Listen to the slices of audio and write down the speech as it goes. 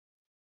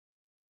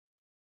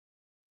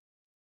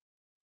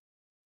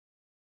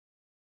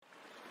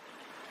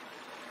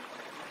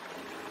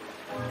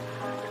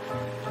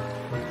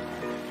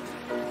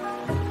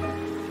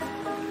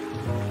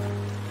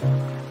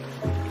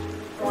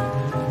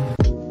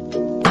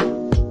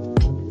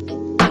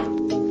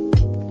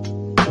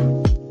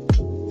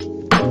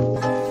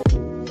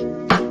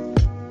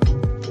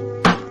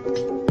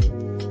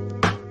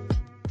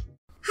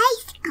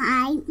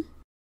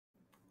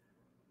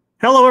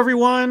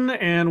everyone,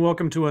 and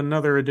welcome to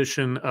another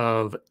edition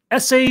of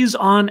Essays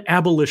on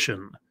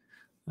Abolition,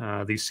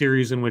 the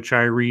series in which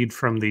I read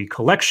from the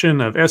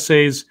collection of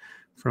essays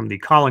from the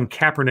Colin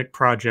Kaepernick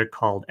project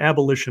called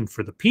Abolition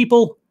for the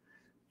People,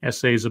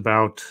 essays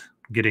about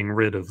getting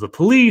rid of the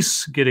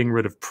police, getting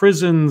rid of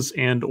prisons,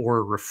 and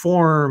or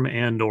reform,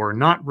 and or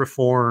not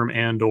reform,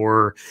 and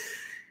or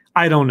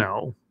I don't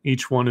know.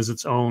 Each one is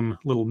its own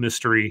little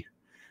mystery,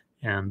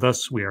 and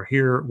thus we are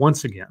here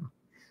once again.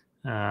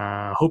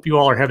 Hope you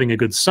all are having a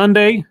good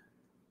Sunday.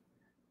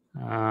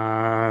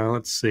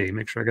 Let's see,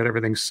 make sure I got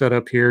everything set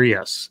up here.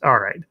 Yes. All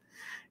right.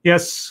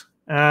 Yes.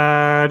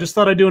 Just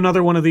thought I'd do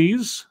another one of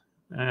these,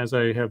 as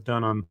I have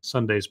done on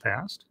Sundays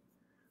past,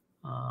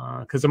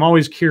 because I'm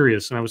always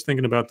curious, and I was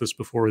thinking about this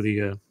before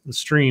the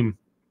stream.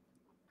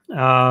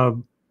 I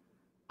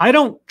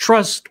don't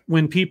trust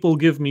when people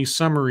give me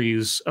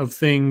summaries of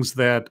things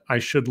that I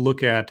should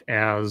look at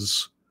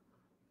as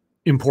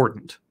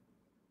important.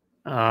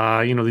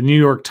 The New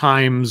York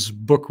Times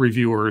book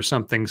reviewer or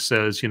something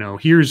says,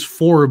 here's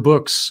 4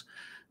 books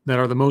that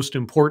are the most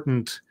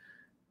important,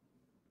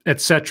 et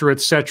cetera,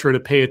 to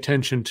pay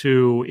attention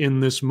to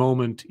in this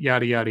moment,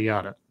 yada, yada,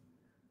 yada.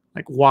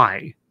 Like,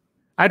 why?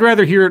 I'd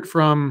rather hear it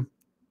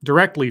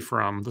directly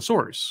from the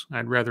source.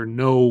 I'd rather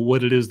know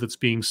what it is that's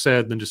being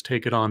said than just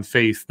take it on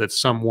faith that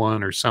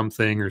someone or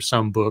something or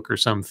some book or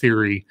some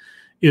theory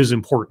is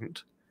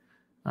important.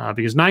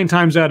 Because 9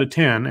 times out of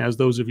 10, as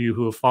those of you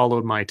who have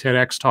followed my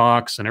TEDx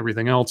talks and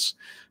everything else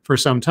for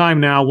some time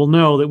now will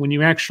know that when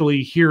you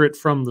actually hear it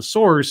from the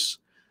source,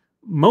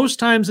 most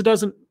times it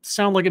doesn't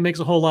sound like it makes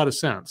a whole lot of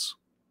sense.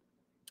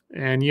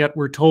 And yet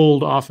we're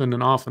told often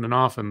and often and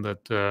often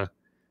that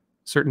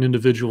certain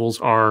individuals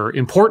are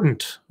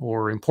important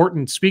or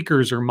important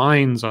speakers or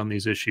minds on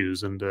these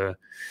issues. And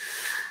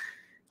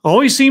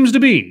always seems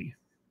to be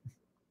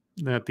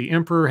that the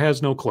emperor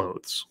has no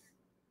clothes.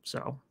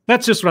 So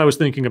that's just what I was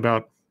thinking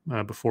about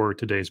before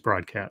today's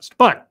broadcast.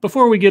 But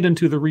before we get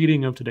into the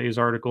reading of today's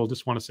article,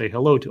 just want to say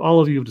hello to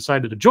all of you who have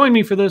decided to join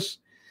me for this.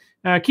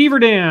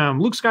 Keeverdam,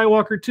 Luke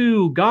Skywalker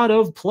 2, God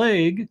of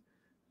Plague,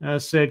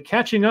 said,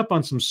 catching up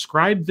on some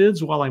scribe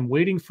vids while I'm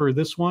waiting for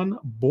this one.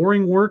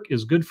 Boring work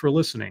is good for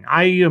listening.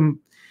 I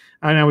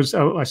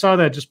saw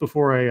that just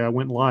before I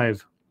went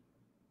live.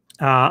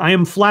 I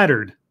am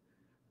flattered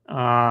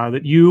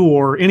that you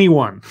or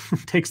anyone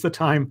takes the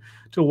time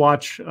to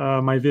watch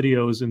my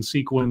videos in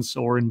sequence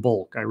or in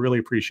bulk. I really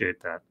appreciate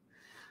that.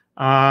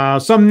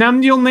 Some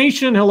Namdil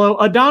Nation, hello.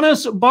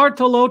 Adonis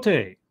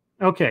Bartolote.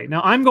 Okay,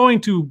 now I'm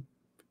going to,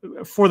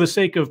 for the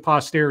sake of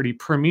posterity,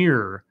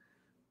 premiere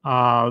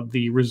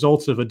the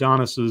results of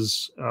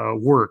Adonis's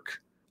work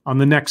on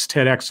the next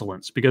TED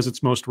Excellence because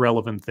it's most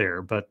relevant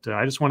there. But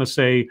I just want to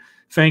say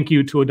thank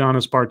you to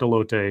Adonis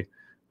Bartolote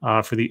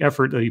for the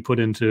effort that he put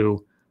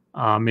into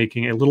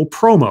making a little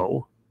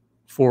promo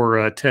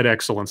for TED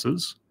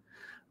Excellences.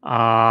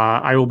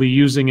 I will be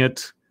using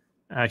it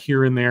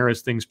here and there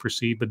as things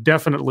proceed, but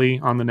definitely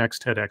on the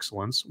next TED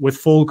Excellence, with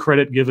full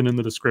credit given in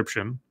the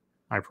description,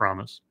 I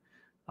promise.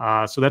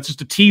 So that's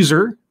just a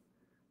teaser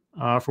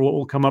for what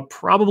will come up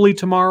probably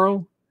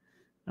tomorrow,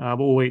 but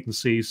we'll wait and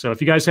see. So if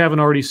you guys haven't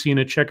already seen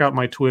it, check out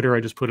my Twitter. I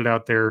just put it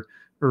out there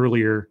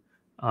earlier,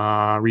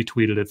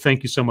 retweeted it.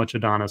 Thank you so much,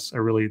 Adonis. I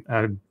really,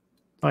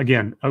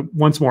 again,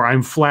 once more,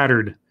 I'm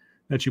flattered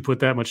that you put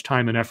that much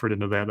time and effort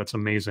into that. That's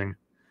amazing.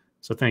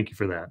 So thank you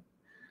for that.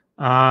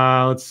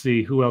 Let's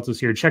see who else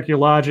is here. Check Your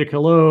Logic.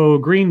 Hello.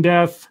 Green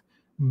Death,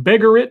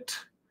 Begarit,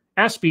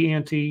 Aspie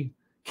Anti,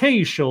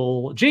 Kay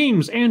Scholl,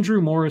 James Andrew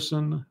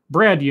Morrison,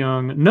 Brad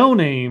Young, No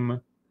Name,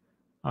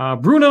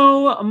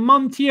 Bruno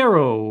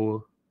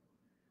Montiero,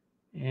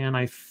 and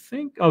I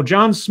think,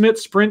 John Smith,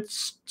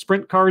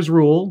 Sprint Cars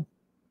Rule.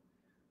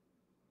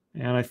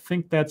 And I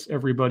think that's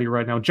everybody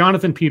right now.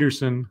 Jonathan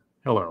Peterson,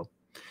 hello.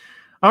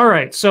 All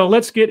right, so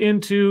let's get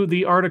into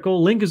the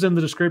article. Link is in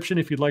the description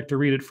if you'd like to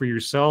read it for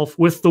yourself,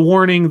 with the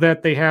warning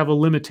that they have a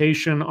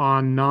limitation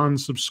on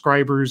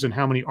non-subscribers and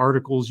how many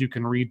articles you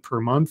can read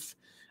per month.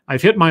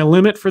 I've hit my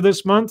limit for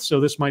this month, so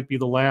this might be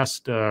the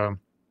last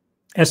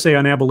essay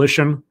on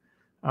abolition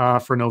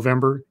for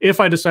November. If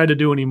I decide to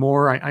do any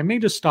more, I may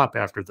just stop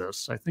after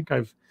this. I think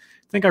I've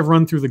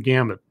run through the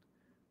gamut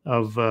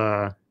of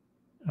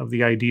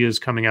the ideas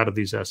coming out of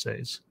these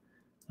essays,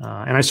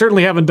 and I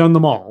certainly haven't done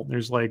them all.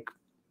 There's like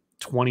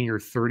 20 or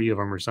 30 of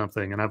them or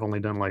something, and I've only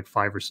done like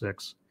 5 or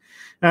 6.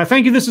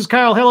 Thank you. This is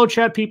Kyle. Hello,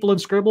 chat people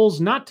and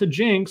scribbles. Not to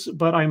jinx,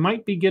 but I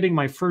might be getting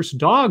my first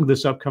dog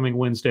this upcoming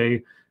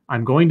Wednesday.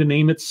 I'm going to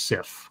name it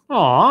Sif.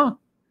 Aw,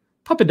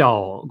 puppy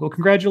dog. Well,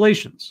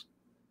 congratulations.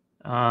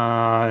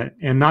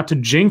 And not to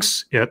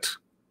jinx it,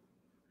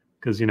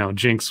 because,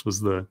 Jinx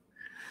was the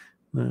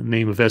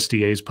name of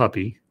SDA's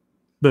puppy.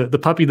 The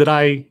puppy that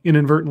I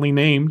inadvertently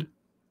named.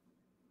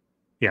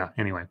 Yeah,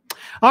 anyway.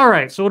 All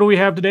right, so what do we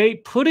have today?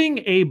 Putting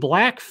a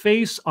black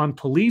face on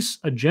police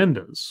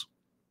agendas.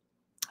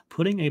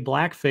 Putting a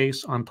black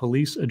face on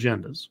police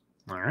agendas.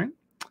 All right.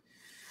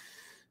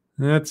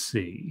 Let's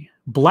see.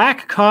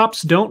 Black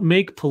cops don't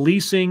make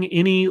policing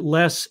any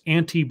less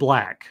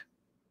anti-black.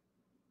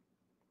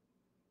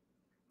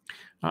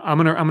 I'm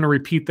gonna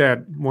repeat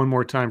that one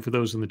more time for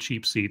those in the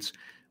cheap seats.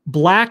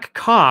 Black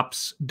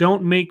cops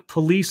don't make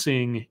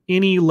policing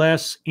any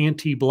less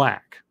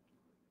anti-black.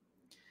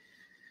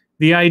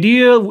 The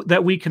idea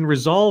that we can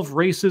resolve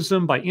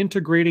racism by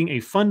integrating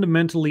a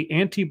fundamentally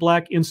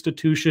anti-black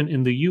institution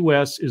in the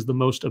U.S. is the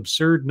most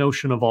absurd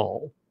notion of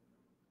all.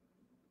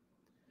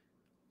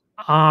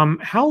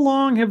 How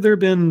long have there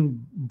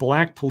been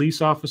black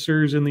police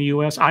officers in the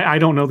U.S.? I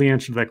don't know the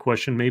answer to that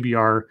question. Maybe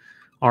our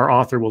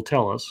author will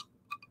tell us.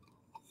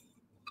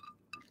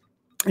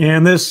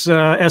 And this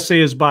essay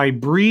is by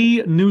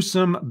Bree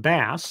Newsome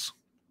Bass.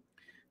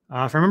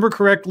 If I remember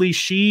correctly,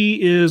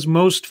 she is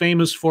most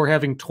famous for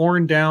having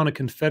torn down a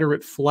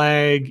Confederate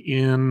flag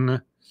in,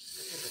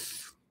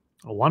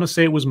 I want to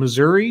say it was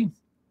Missouri.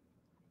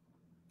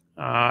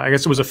 I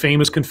guess it was a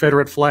famous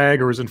Confederate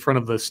flag, or was in front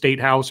of the State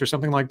House or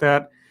something like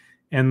that.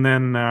 And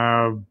then,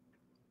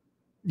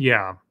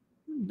 yeah,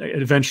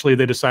 eventually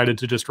they decided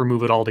to just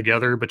remove it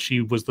altogether, but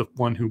she was the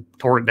one who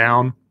tore it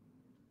down.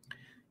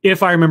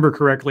 If I remember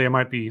correctly, I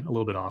might be a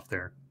little bit off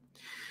there.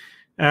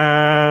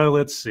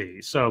 Let's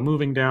see. So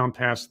moving down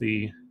past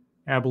the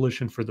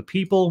Abolition for the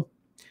People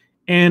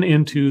and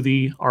into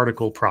the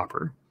article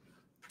proper.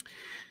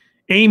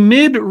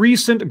 Amid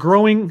recent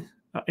growing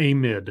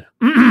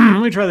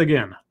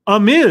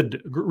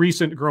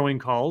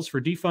calls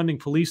for defunding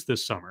police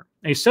this summer,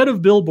 a set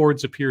of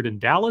billboards appeared in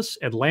Dallas,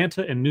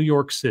 Atlanta, and New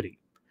York City.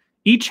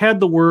 Each had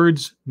the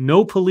words,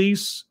 "No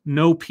police,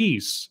 no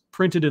peace,"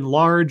 printed in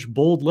large,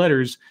 bold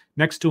letters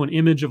next to an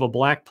image of a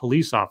black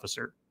police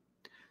officer.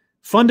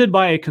 Funded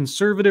by a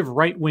conservative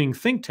right-wing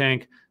think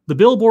tank, the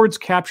billboards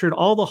captured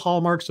all the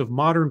hallmarks of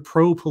modern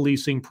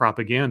pro-policing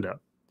propaganda.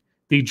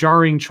 The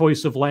jarring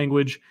choice of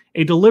language,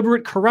 a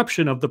deliberate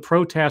corruption of the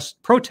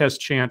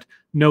protest chant,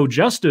 "No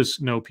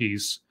justice, no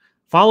peace,"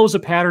 follows a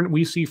pattern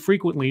we see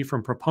frequently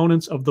from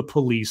proponents of the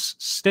police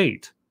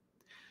state.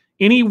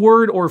 Any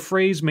word or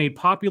phrase made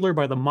popular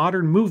by the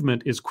modern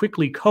movement is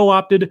quickly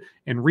co-opted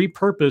and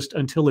repurposed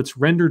until it's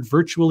rendered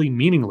virtually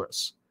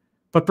meaningless.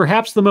 But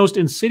perhaps the most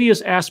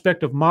insidious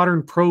aspect of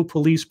modern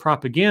pro-police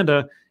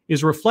propaganda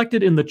is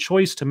reflected in the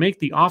choice to make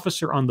the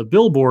officer on the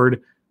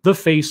billboard the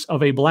face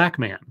of a black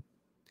man.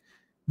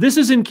 This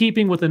is in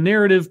keeping with a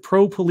narrative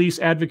pro-police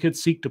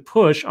advocates seek to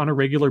push on a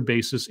regular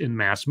basis in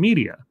mass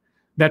media,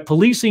 that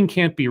policing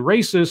can't be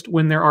racist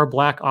when there are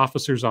black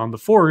officers on the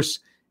force,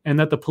 and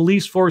that the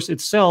police force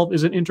itself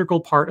is an integral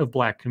part of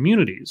black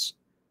communities.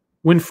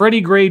 When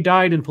Freddie Gray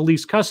died in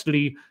police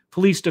custody,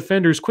 police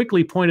defenders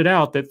quickly pointed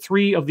out that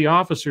 3 of the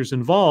officers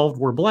involved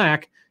were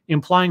black,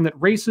 implying that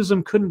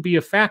racism couldn't be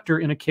a factor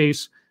in a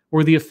case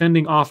where the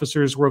offending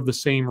officers were of the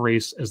same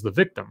race as the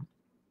victim.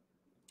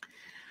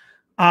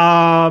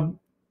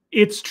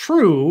 It's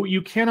true,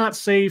 you cannot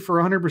say for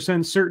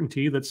 100%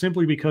 certainty that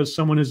simply because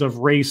someone is of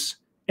race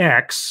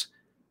X,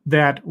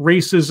 that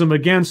racism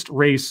against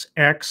race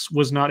X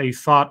was not a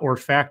thought or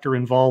factor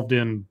involved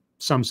in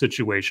some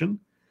situation.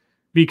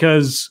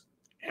 Because,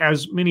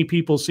 as many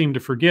people seem to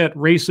forget,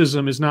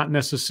 racism is not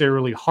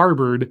necessarily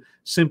harbored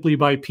simply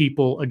by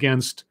people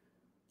against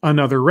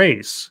another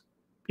race.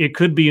 It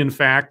could be, in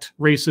fact,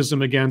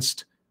 racism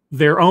against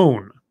their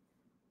own.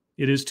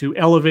 It is to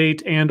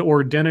elevate and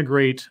or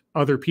denigrate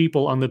other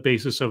people on the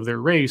basis of their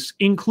race,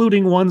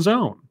 including one's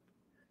own.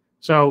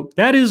 So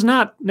that is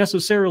not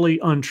necessarily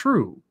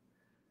untrue.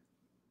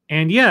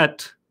 And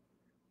yet,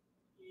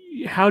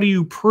 how do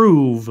you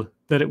prove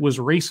that it was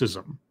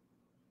racism?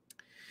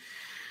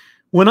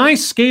 When I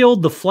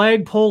scaled the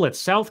flagpole at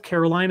South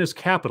Carolina's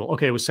Capitol,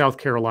 okay, it was South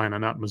Carolina,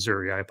 not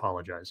Missouri, I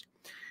apologize.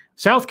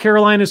 South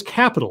Carolina's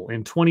Capitol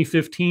in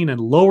 2015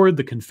 and lowered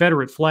the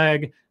Confederate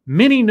flag,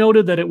 many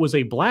noted that it was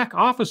a black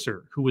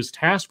officer who was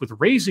tasked with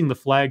raising the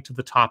flag to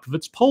the top of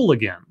its pole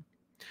again.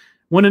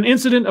 When an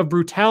incident of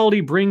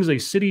brutality brings a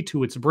city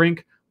to its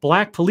brink,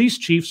 black police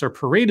chiefs are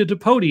paraded to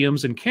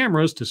podiums and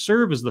cameras to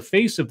serve as the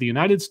face of the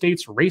United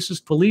States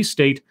racist police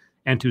state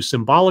and to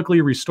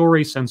symbolically restore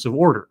a sense of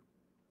order.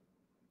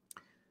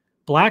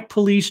 Black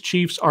police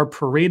chiefs are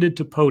paraded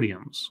to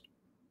podiums.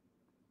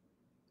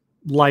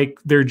 Like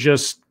they're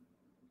just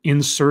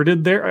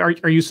inserted there?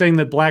 Are you saying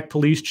that black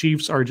police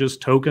chiefs are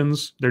just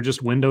tokens? They're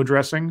just window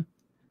dressing?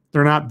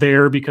 They're not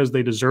there because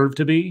they deserve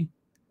to be?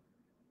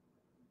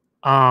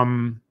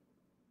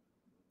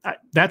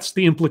 That's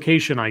the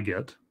implication I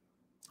get.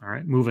 All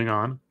right, moving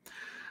on.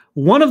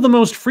 One of the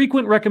most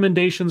frequent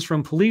recommendations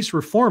from police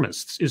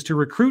reformists is to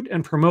recruit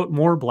and promote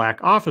more black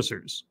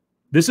officers.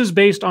 This is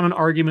based on an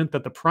argument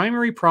that the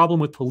primary problem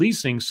with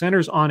policing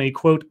centers on a,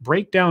 quote,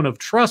 breakdown of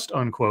trust,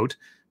 unquote,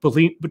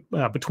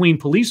 between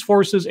police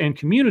forces and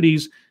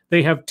communities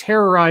they have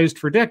terrorized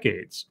for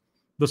decades.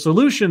 The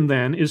solution,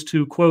 then, is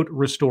to, quote,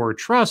 restore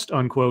trust,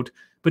 unquote,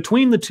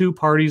 between the two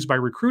parties by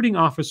recruiting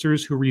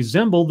officers who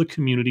resemble the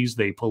communities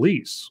they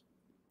police.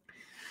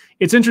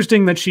 It's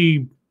interesting that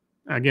she,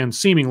 again,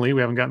 seemingly,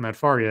 we haven't gotten that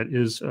far yet,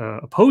 is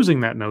opposing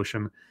that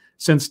notion,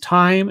 since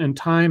time and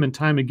time and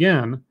time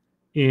again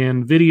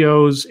in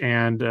videos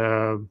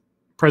and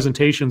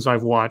presentations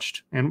I've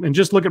watched, and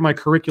just look at my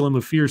Curriculum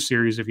of Fear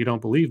series if you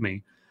don't believe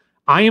me,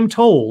 I am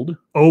told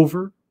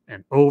over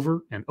and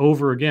over and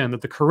over again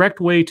that the correct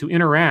way to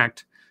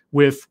interact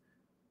with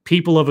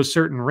people of a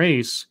certain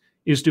race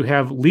is to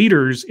have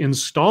leaders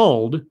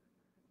installed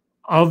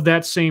of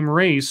that same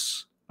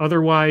race.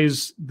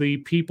 Otherwise, the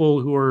people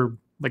who are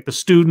like the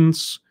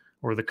students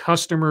or the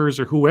customers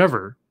or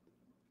whoever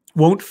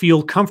won't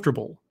feel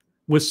comfortable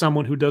with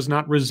someone who does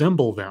not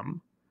resemble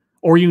them.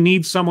 Or you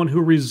need someone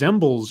who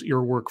resembles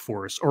your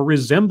workforce or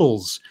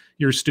resembles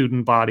your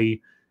student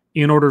body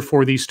in order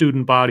for the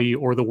student body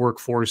or the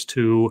workforce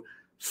to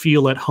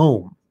feel at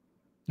home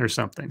or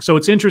something. So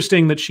it's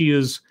interesting that she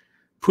is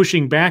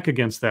pushing back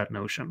against that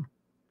notion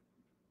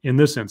in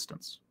this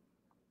instance.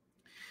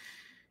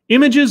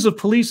 Images of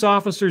police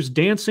officers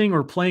dancing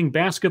or playing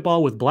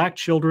basketball with black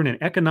children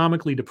in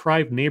economically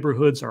deprived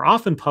neighborhoods are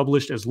often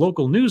published as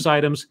local news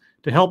items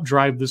to help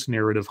drive this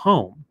narrative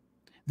home.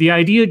 The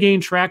idea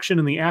gained traction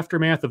in the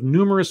aftermath of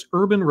numerous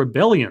urban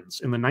rebellions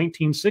in the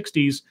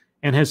 1960s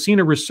and has seen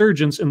a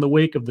resurgence in the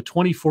wake of the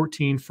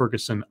 2014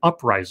 Ferguson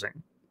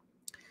uprising.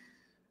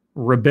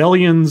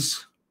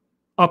 Rebellions,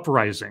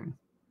 uprising.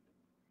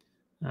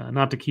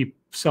 Not to keep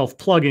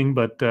self-plugging,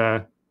 but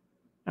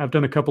I've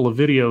done a couple of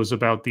videos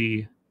about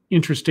the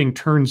interesting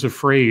turns of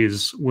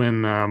phrase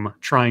when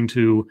trying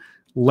to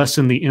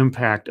lessen the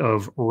impact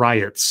of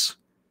riots.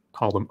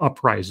 Call them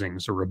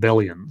uprisings or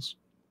rebellions.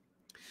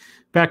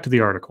 Back to the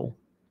article.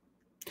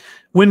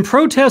 When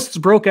protests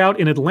broke out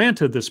in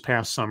Atlanta this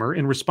past summer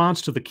in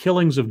response to the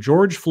killings of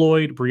George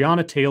Floyd,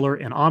 Breonna Taylor,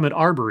 and Ahmaud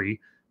Arbery,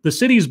 the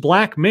city's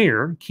black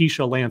mayor,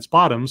 Keisha Lance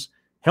Bottoms,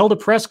 held a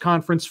press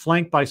conference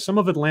flanked by some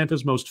of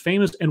Atlanta's most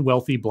famous and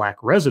wealthy black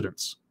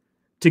residents.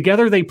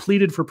 Together, they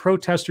pleaded for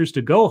protesters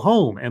to go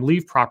home and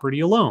leave property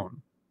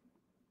alone.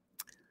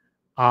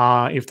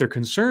 If their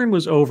concern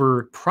was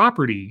over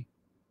property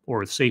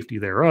or safety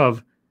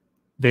thereof,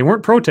 they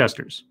weren't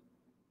protesters.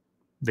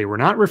 They were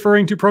not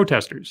referring to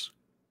protesters.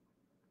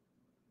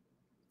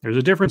 There's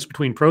a difference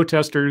between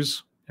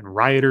protesters and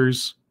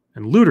rioters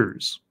and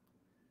looters.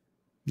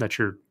 That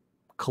you're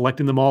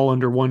collecting them all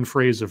under one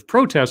phrase of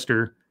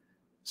protester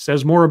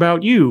says more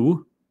about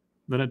you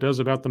than it does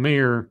about the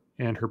mayor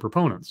and her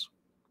proponents.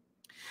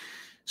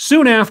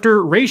 Soon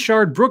after,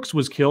 Rayshard Brooks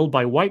was killed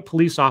by white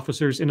police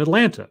officers in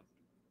Atlanta.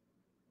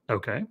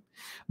 Okay.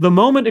 The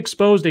moment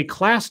exposed a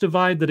class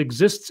divide that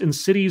exists in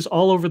cities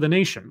all over the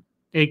nation,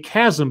 a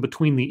chasm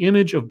between the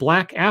image of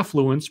black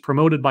affluence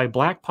promoted by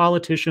black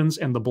politicians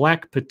and the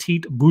black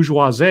petite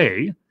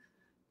bourgeoisie,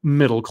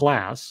 middle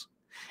class,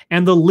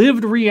 and the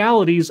lived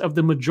realities of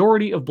the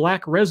majority of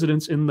black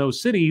residents in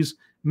those cities,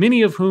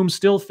 many of whom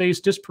still face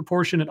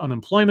disproportionate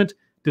unemployment,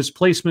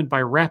 displacement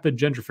by rapid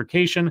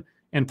gentrification,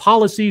 and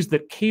policies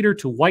that cater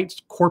to white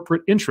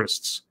corporate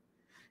interests.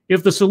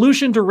 If the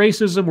solution to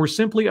racism were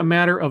simply a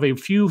matter of a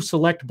few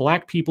select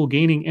black people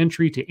gaining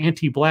entry to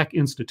anti-black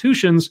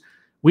institutions,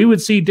 we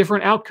would see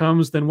different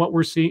outcomes than what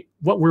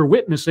we're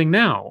witnessing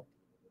now.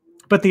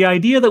 But the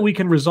idea that we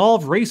can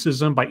resolve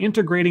racism by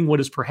integrating what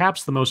is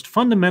perhaps the most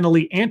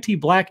fundamentally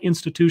anti-black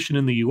institution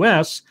in the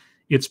US,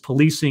 its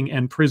policing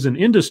and prison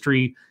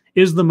industry,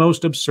 is the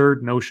most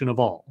absurd notion of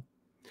all.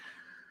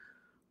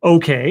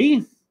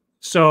 Okay,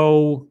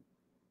 so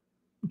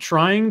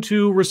trying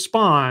to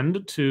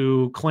respond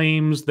to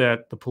claims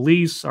that the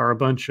police are a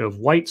bunch of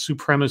white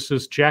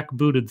supremacist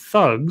jackbooted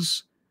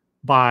thugs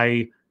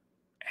by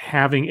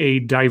having a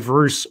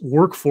diverse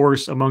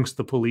workforce amongst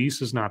the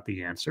police is not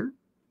the answer.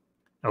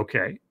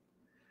 Okay.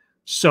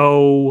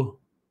 So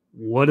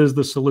what is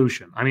the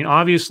solution? I mean,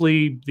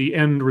 obviously the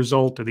end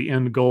result or the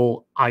end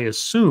goal, I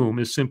assume,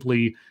 is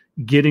simply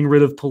getting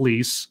rid of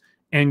police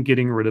and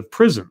getting rid of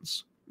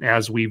prisons,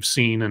 as we've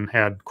seen and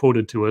had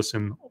quoted to us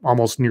in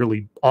almost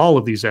nearly all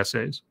of these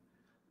essays.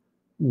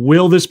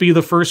 Will this be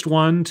the first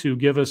one to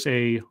give us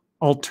a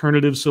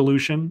alternative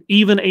solution,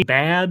 even a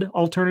bad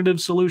alternative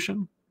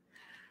solution?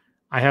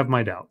 I have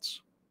my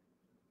doubts.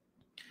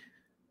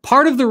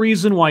 Part of the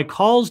reason why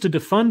calls to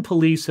defund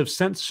police have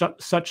sent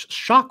such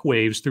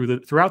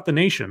shockwaves throughout the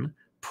nation,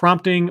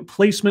 prompting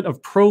placement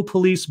of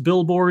pro-police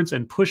billboards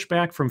and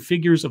pushback from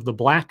figures of the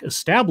black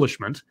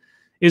establishment,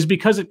 is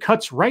because it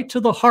cuts right to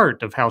the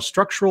heart of how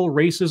structural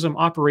racism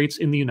operates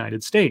in the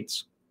United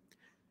States.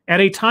 At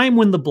a time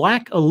when the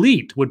black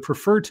elite would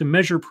prefer to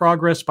measure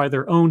progress by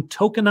their own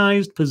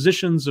tokenized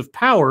positions of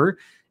power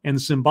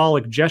and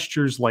symbolic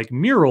gestures like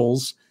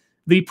murals,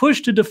 the push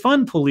to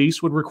defund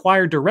police would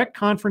require direct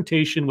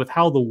confrontation with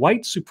how the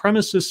white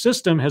supremacist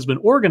system has been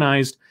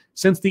organized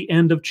since the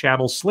end of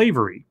chattel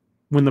slavery,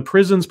 when the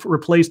prisons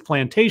replaced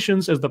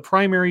plantations as the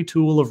primary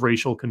tool of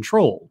racial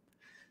control.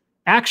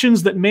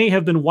 Actions that may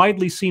have been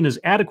widely seen as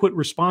adequate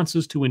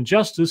responses to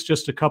injustice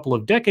just a couple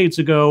of decades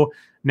ago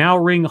now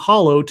ring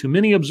hollow to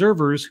many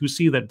observers who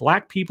see that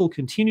black people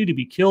continue to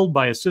be killed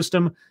by a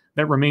system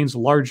that remains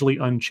largely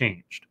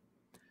unchanged.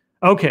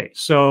 Okay,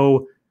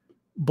 so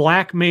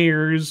black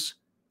mayors,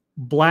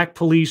 black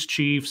police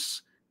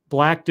chiefs,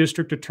 black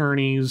district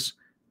attorneys,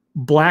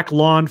 black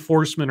law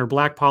enforcement or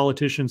black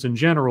politicians in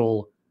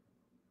general,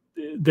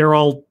 they're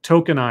all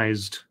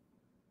tokenized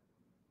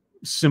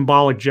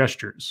symbolic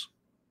gestures.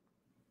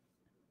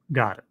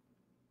 Got it.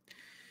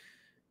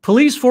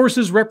 Police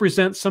forces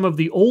represent some of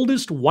the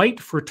oldest white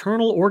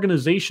fraternal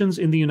organizations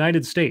in the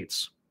United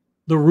States.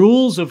 The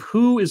rules of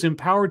who is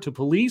empowered to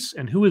police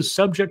and who is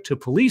subject to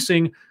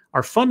policing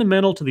are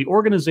fundamental to the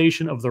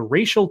organization of the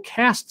racial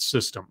caste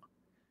system.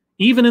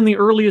 Even in the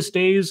earliest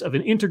days of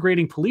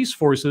integrating police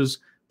forces,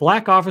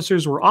 black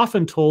officers were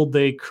often told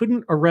they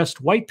couldn't arrest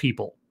white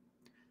people.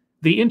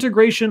 The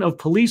integration of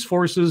police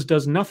forces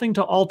does nothing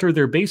to alter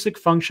their basic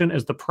function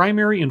as the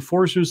primary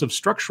enforcers of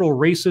structural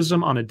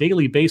racism on a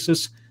daily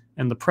basis,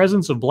 and the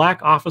presence of black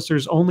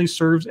officers only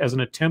serves as an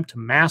attempt to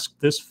mask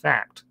this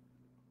fact.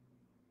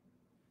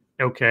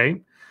 Okay,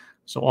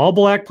 so all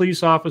black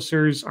police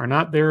officers are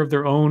not there of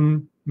their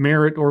own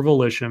merit or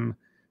volition.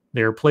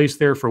 They are placed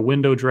there for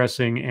window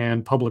dressing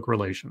and public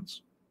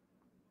relations.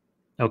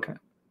 Okay.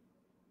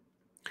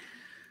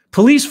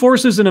 Police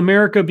forces in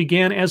America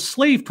began as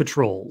slave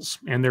patrols,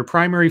 and their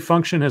primary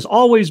function has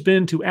always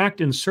been to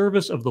act in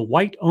service of the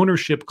white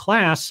ownership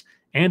class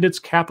and its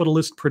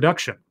capitalist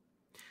production.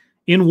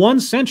 In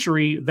one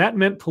century, that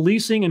meant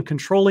policing and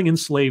controlling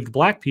enslaved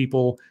black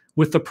people,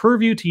 with the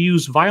purview to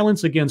use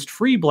violence against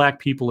free black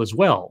people as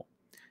well.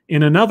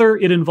 In another,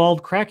 it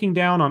involved cracking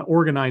down on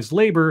organized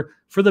labor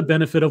for the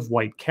benefit of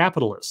white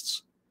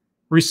capitalists.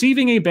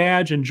 Receiving a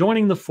badge and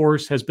joining the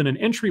force has been an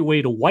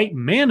entryway to white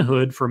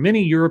manhood for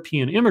many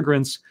European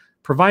immigrants,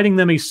 providing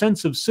them a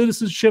sense of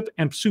citizenship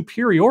and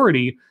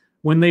superiority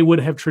when they would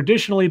have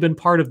traditionally been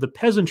part of the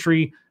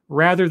peasantry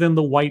rather than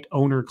the white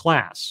owner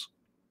class.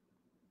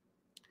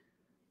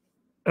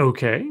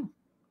 Okay.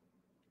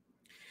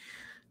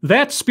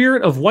 That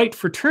spirit of white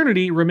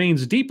fraternity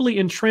remains deeply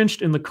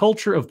entrenched in the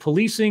culture of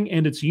policing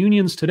and its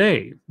unions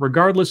today,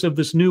 regardless of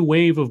this new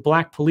wave of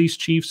black police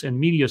chiefs and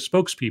media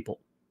spokespeople.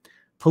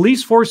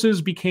 Police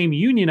forces became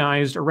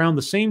unionized around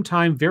the same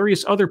time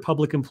various other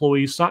public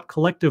employees sought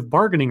collective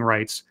bargaining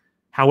rights.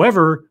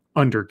 However,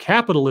 under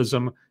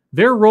capitalism,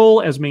 their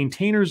role as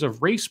maintainers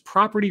of race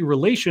property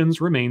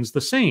relations remains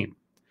the same.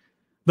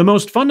 The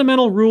most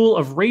fundamental rule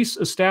of race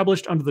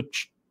established under the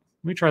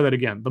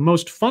The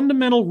most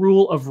fundamental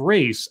rule of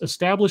race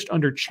established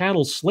under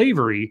chattel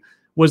slavery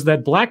was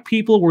that black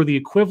people were the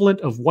equivalent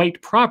of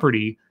white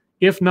property,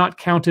 if not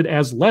counted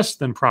as less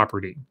than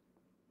property.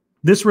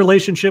 This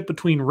relationship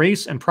between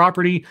race and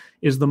property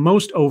is the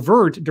most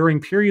overt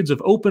during periods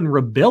of open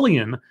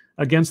rebellion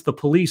against the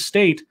police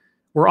state,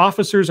 where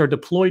officers are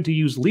deployed to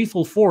use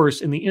lethal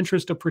force in the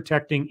interest of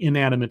protecting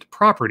inanimate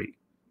property.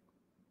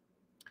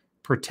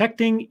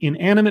 Protecting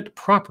inanimate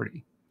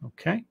property,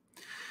 okay?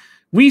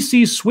 We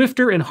see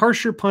swifter and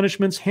harsher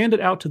punishments handed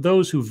out to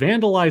those who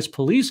vandalize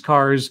police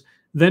cars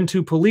than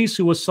to police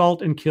who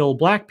assault and kill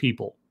black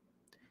people.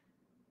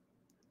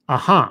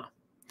 Aha.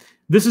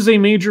 This is a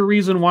major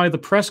reason why the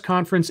press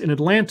conference in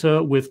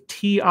Atlanta with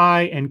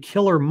T.I. and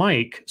Killer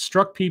Mike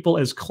struck people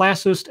as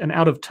classist and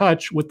out of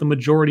touch with the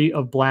majority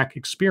of black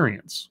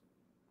experience.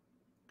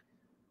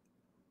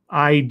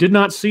 I did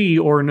not see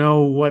or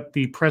know what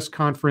the press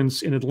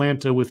conference in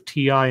Atlanta with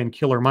T.I. and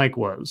Killer Mike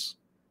was,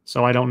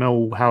 so I don't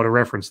know how to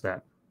reference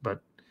that,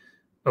 but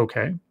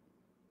okay.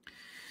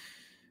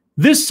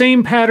 This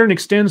same pattern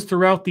extends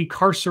throughout the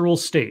carceral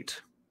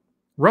state.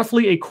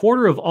 Roughly a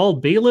quarter of all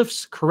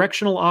bailiffs,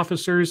 correctional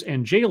officers,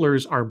 and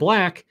jailers are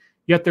black,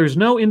 yet there's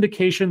no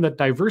indication that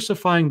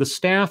diversifying the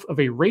staff of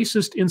a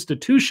racist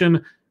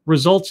institution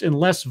results in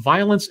less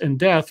violence and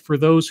death for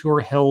those who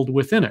are held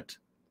within it.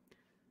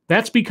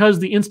 That's because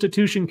the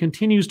institution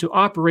continues to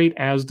operate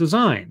as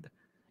designed.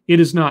 It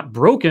is not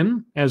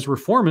broken, as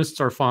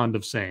reformists are fond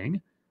of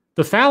saying.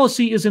 The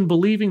fallacy is in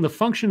believing the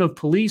function of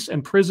police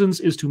and prisons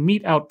is to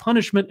mete out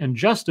punishment and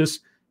justice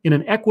in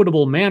an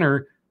equitable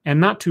manner, and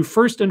not to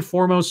first and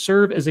foremost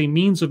serve as a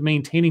means of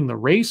maintaining the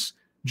race,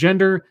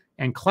 gender,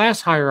 and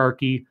class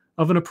hierarchy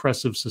of an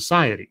oppressive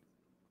society.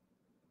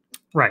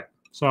 Right,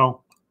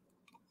 so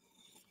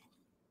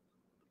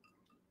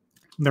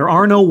there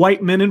are no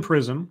white men in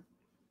prison.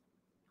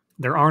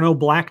 There are no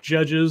black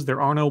judges.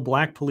 There are no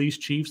black police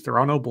chiefs. There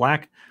are no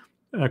black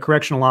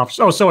correctional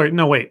officers. Oh, sorry,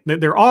 no, wait.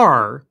 There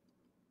are,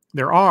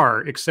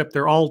 except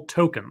they're all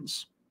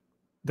tokens.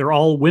 They're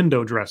all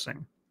window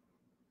dressing.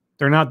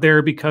 They're not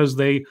there because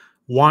they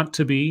want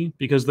to be,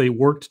 because they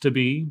worked to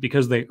be,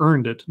 because they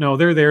earned it. No,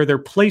 they're there, they're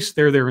placed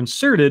there, they're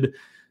inserted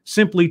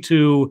simply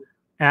to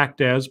act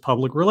as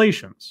public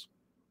relations.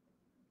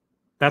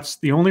 That's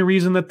the only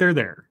reason that they're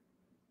there.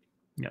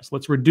 Yes,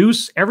 let's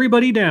reduce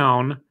everybody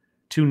down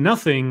to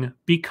nothing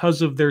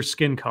because of their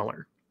skin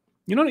color.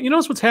 You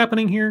notice what's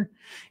happening here?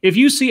 If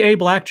you see a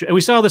black judge, we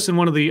saw this in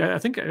one of the, I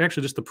think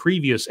actually just the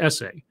previous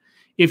essay.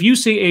 If you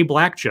see a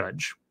black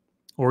judge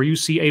or you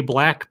see a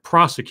black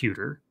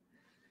prosecutor,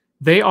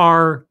 they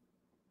are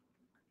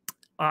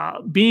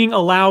being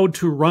allowed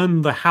to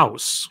run the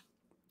house,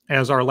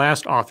 as our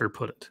last author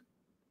put it.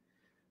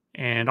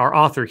 And our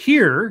author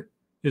here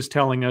is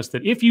telling us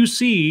that if you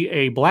see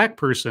a black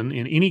person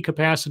in any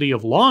capacity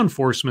of law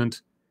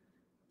enforcement,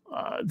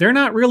 they're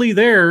not really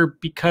there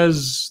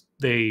because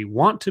they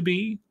want to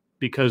be,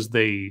 because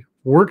they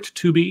worked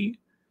to be.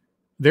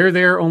 They're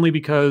there only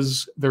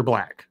because they're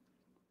black.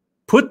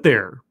 put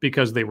there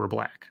because they were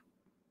black,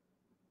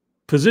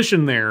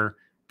 positioned there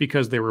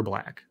because they were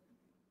black.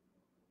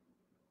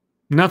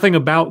 Nothing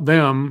about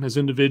them as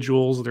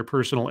individuals, their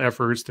personal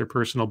efforts, their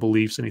personal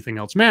beliefs, anything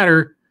else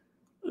matter.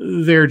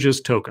 They're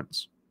just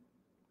tokens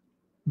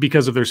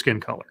because of their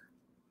skin color,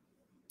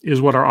 is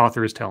what our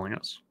author is telling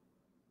us.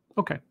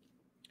 Okay.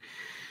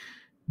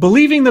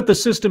 Believing that the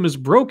system is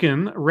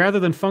broken rather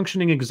than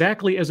functioning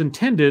exactly as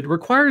intended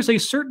requires a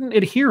certain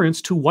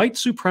adherence to white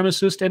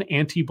supremacist and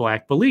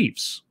anti-black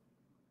beliefs.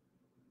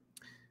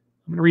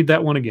 I'm going to read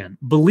that one again.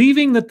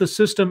 Believing that the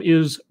system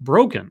is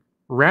broken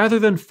rather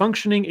than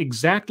functioning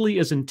exactly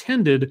as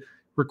intended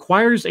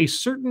requires a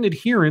certain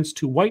adherence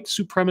to white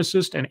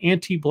supremacist and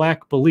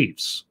anti-black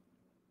beliefs.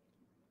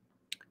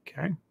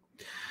 Okay.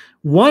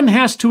 One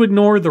has to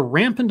ignore the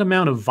rampant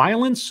amount of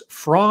violence,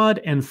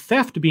 fraud, and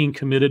theft being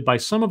committed by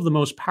some of the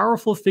most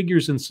powerful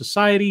figures in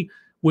society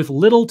with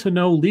little to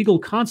no legal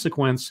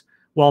consequence,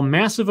 while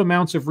massive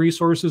amounts of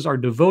resources are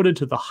devoted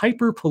to the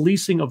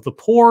hyper-policing of the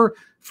poor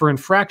for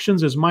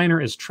infractions as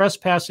minor as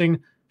trespassing,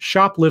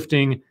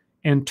 shoplifting,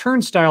 and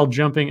turnstile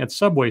jumping at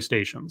subway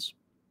stations.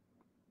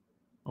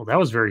 Well, that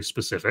was very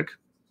specific.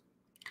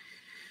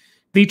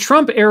 The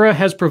Trump era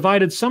has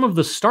provided some of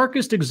the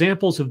starkest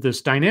examples of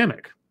this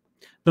dynamic.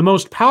 The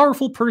most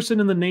powerful person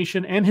in the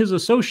nation and his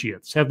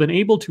associates have been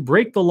able to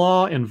break the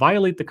law and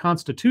violate the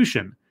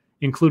Constitution,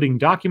 including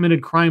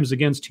documented crimes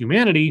against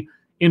humanity,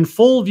 in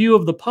full view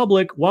of the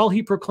public while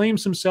he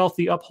proclaims himself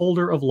the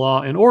upholder of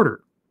law and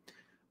order.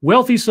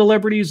 Wealthy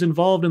celebrities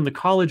involved in the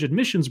college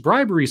admissions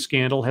bribery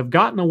scandal have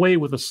gotten away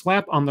with a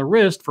slap on the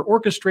wrist for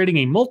orchestrating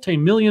a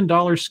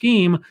multi-million-dollar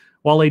scheme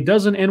while a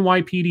dozen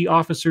NYPD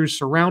officers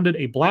surrounded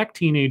a black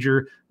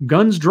teenager,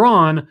 guns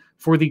drawn,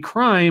 for the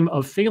crime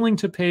of failing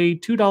to pay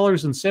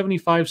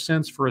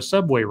 $2.75 for a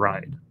subway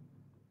ride.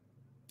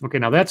 Okay,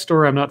 now that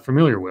story I'm not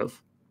familiar with.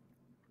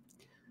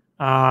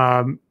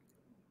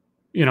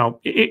 You know,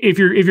 if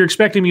you're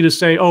expecting me to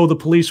say, oh, the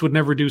police would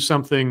never do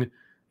something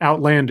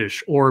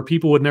outlandish or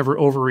people would never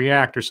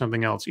overreact or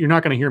something else, you're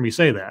not going to hear me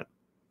say that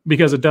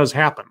because it does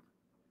happen.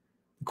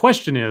 The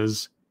question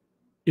is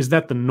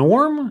that the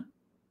norm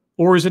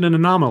or is it an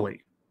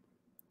anomaly?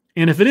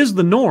 And if it is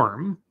the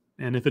norm,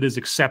 and if it is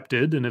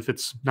accepted, and if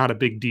it's not a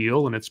big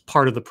deal, and it's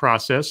part of the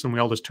process, and we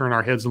all just turn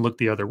our heads and look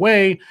the other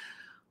way,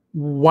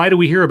 why do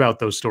we hear about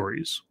those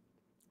stories?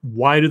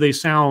 Why do they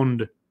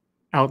sound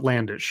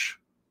outlandish?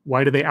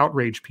 Why do they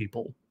outrage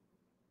people?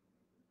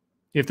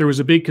 If there was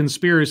a big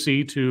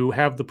conspiracy to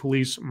have the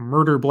police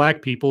murder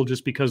black people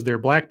just because they're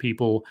black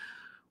people,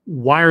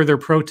 why are there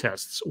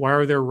protests? Why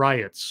are there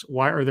riots?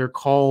 Why are there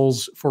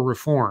calls for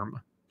reform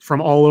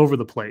from all over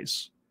the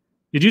place?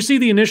 Did you see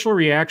the initial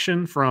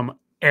reaction from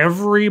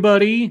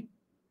everybody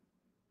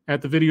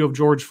at the video of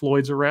George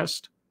Floyd's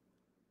arrest?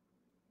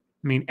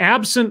 I mean,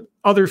 absent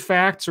other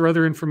facts or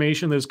other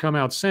information that has come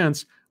out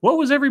since, what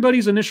was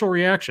everybody's initial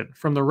reaction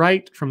from the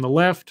right, from the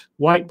left,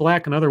 white,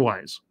 black, and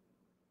otherwise?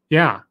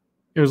 Yeah,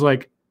 it was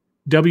like,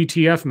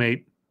 WTF,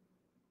 mate.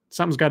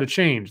 Something's got to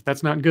change.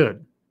 That's not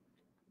good.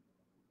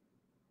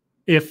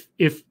 If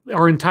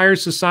our entire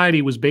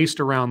society was based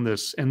around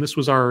this, and this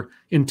was our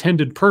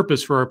intended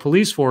purpose for our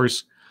police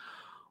force,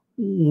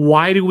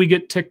 why do we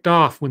get ticked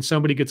off when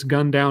somebody gets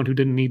gunned down who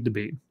didn't need to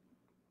be?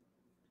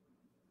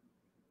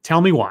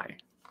 Tell me why.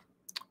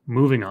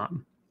 Moving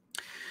on.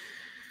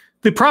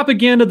 The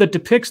propaganda that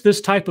depicts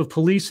this type of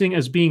policing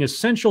as being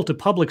essential to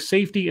public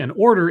safety and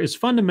order is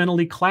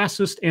fundamentally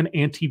classist and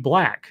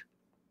anti-black.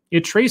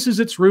 It traces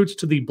its roots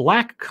to the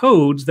black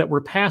codes that were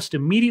passed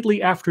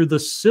immediately after the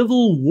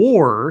Civil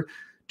War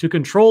to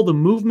control the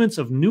movements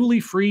of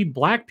newly freed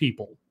black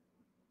people.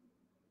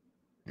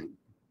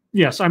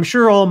 Yes, I'm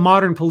sure all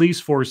modern police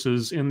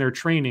forces in their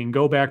training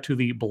go back to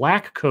the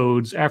black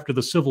codes after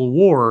the Civil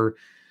War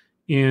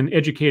in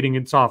educating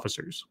its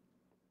officers.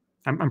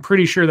 I'm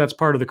pretty sure that's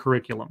part of the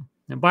curriculum.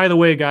 And by the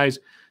way, guys,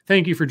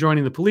 thank you for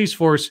joining the police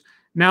force.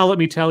 Now let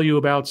me tell you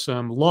about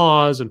some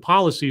laws and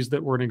policies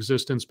that were in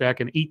existence back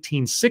in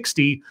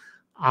 1860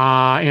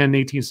 and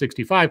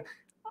 1865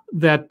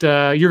 that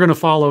you're going to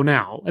follow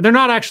now. And they're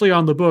not actually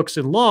on the books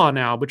in law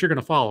now, but you're going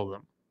to follow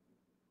them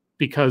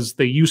because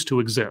they used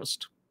to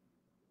exist.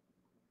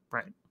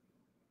 Right.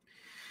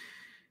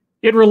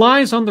 It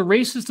relies on the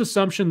racist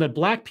assumption that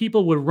black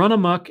people would run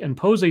amok and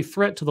pose a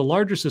threat to the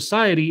larger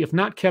society if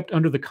not kept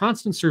under the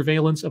constant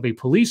surveillance of a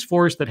police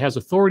force that has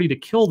authority to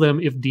kill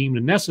them if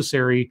deemed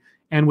necessary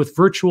and with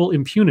virtual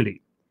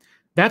impunity.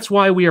 That's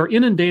why we are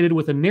inundated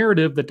with a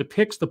narrative that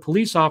depicts the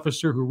police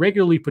officer who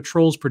regularly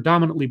patrols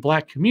predominantly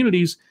black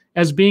communities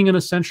as being an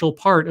essential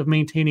part of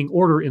maintaining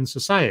order in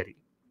society.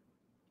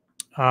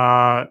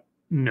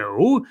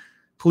 No.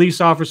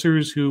 Police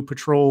officers who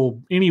patrol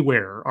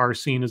anywhere are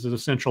seen as an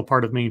essential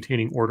part of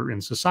maintaining order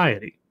in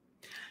society.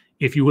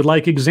 If you would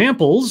like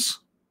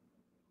examples,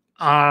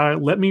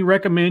 let me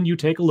recommend you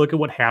take a look at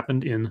what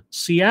happened in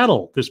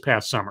Seattle this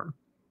past summer,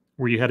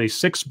 where you had a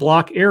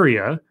 6-block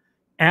area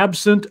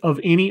absent of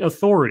any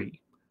authority,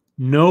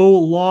 no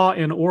law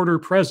and order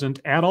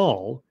present at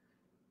all,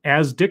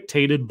 as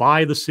dictated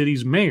by the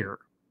city's mayor.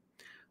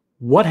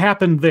 What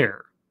happened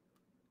there?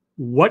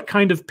 What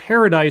kind of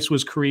paradise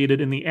was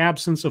created in the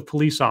absence of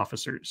police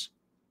officers?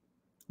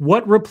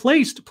 What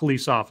replaced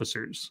police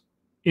officers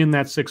in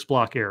that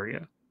 6-block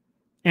area?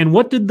 And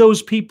what did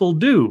those people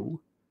do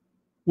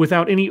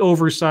without any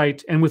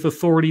oversight and with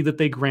authority that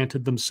they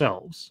granted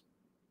themselves?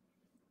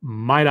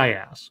 Might I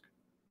ask?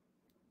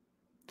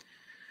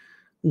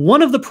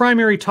 One of the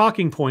primary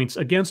talking points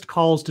against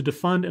calls to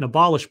defund and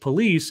abolish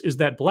police is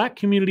that Black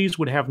communities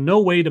would have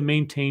no way to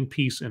maintain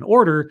peace and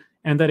order,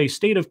 and that a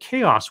state of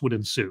chaos would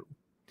ensue.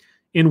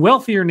 In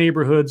wealthier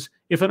neighborhoods,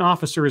 if an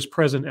officer is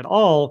present at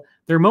all,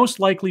 they're most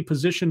likely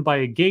positioned by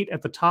a gate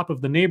at the top of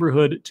the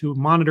neighborhood to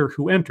monitor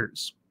who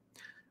enters.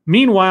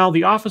 Meanwhile,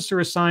 the officer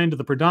assigned to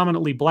the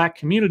predominantly Black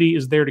community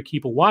is there to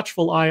keep a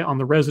watchful eye on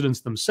the residents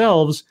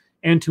themselves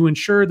and to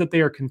ensure that they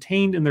are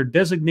contained in their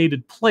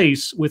designated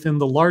place within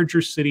the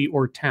larger city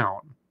or town.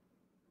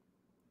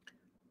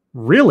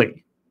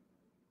 Really?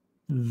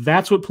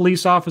 That's what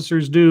police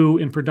officers do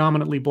in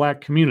predominantly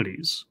Black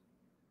communities.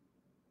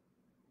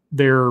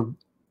 They're,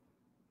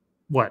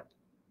 what,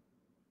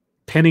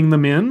 penning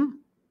them in?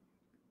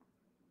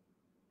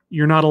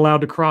 You're not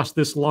allowed to cross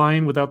this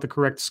line without the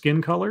correct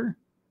skin color?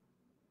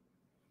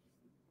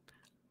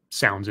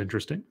 Sounds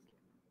interesting.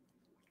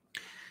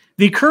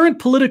 The current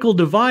political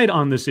divide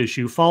on this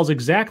issue falls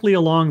exactly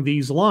along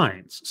these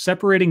lines,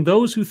 separating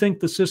those who think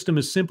the system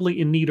is simply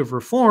in need of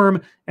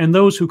reform and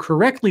those who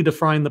correctly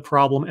define the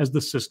problem as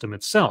the system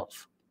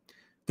itself.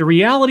 The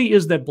reality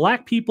is that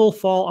Black people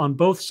fall on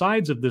both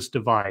sides of this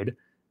divide,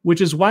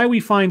 which is why we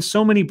find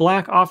so many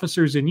Black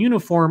officers in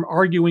uniform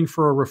arguing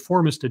for a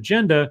reformist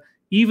agenda,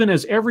 even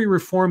as every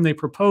reform they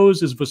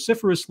propose is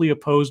vociferously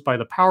opposed by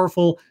the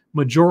powerful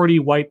majority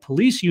white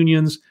police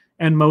unions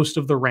and most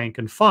of the rank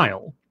and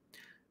file.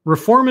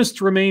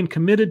 Reformists remain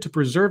committed to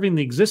preserving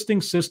the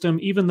existing system,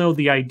 even though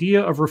the idea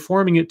of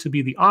reforming it to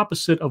be the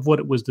opposite of what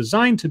it was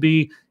designed to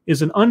be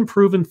is an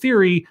unproven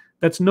theory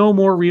that's no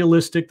more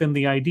realistic than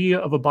the idea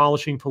of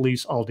abolishing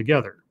police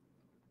altogether.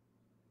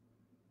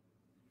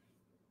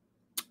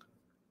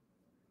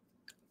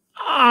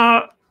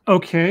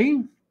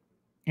 Okay.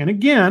 And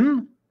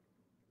again,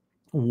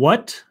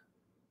 what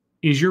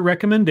is your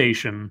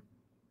recommendation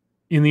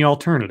in the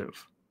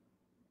alternative?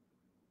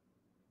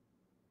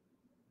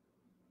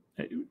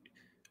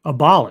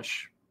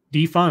 Abolish,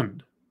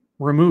 defund,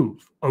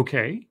 remove.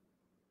 Okay.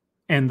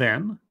 And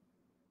then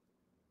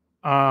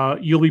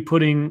you'll be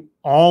putting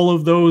all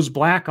of those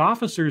Black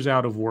officers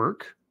out of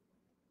work,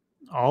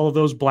 all of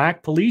those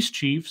Black police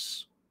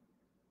chiefs,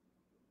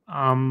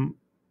 and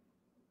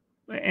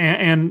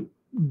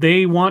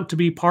they want to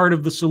be part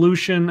of the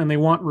solution and they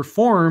want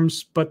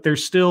reforms, but they're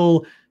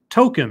still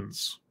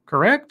tokens,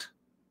 correct?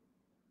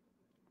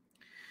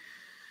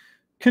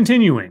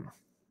 Continuing.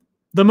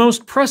 The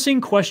most pressing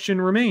question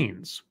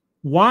remains: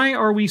 why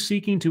are we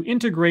seeking to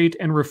integrate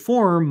and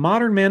reform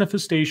modern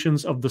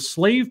manifestations of the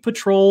slave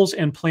patrols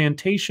and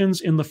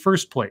plantations in the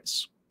first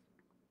place?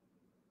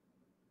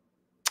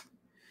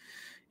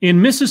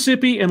 In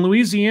Mississippi and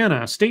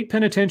Louisiana, state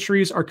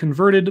penitentiaries are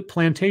converted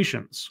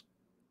plantations.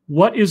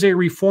 What is a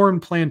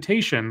reformed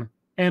plantation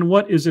and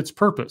what is its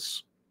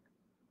purpose?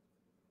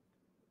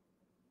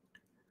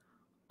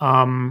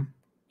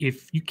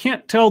 If you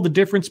can't tell the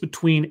difference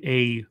between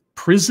a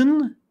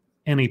prison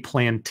and a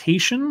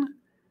plantation,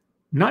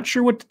 not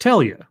sure what to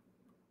tell you.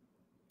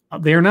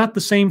 They are not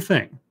the same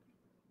thing.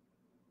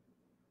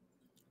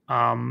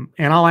 And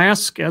I'll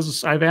ask,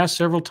 as I've asked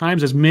several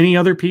times, as many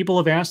other people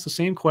have asked the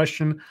same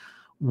question,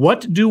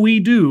 what do we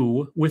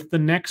do with the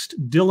next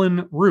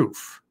Dylan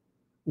Roof?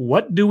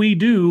 What do we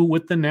do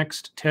with the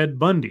next Ted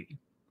Bundy?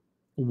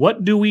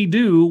 What do we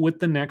do with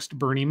the next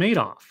Bernie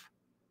Madoff?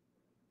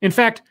 In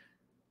fact,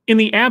 in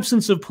the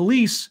absence of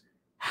police,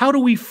 how do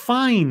we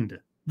find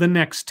the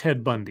next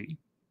Ted Bundy?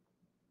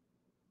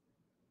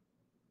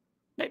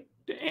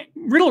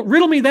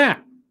 Riddle me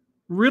that.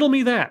 Riddle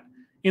me that.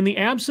 In the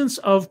absence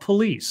of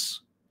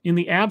police, in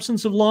the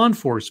absence of law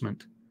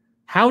enforcement,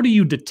 how do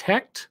you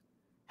detect?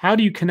 How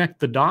do you connect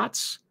the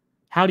dots?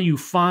 How do you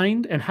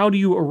find and how do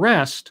you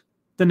arrest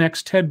the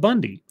next Ted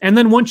Bundy? And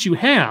then once you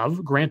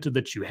have, granted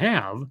that you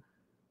have,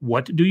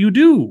 what do you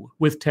do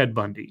with Ted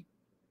Bundy?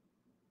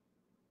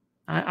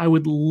 I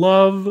would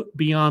love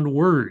beyond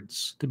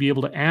words to be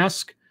able to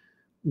ask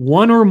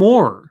one or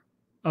more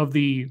of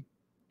the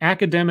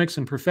academics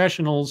and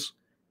professionals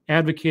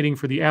advocating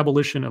for the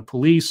abolition of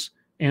police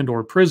and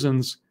or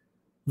prisons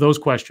those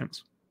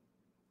questions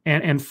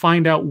and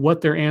find out what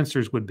their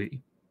answers would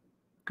be.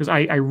 Because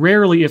I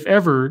rarely, if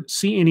ever,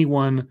 see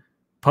anyone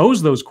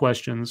pose those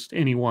questions to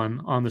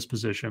anyone on this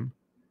position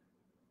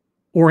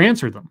or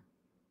answer them.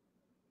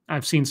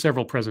 I've seen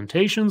several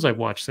presentations, I've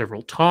watched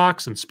several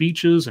talks and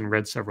speeches and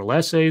read several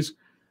essays.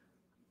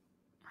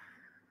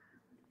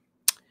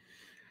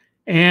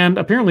 And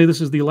apparently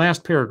this is the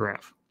last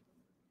paragraph.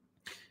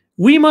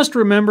 We must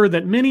remember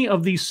that many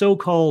of these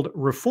so-called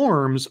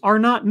reforms are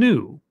not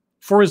new.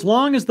 For as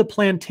long as the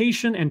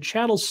plantation and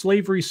chattel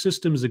slavery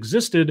systems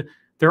existed,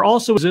 there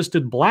also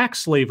existed black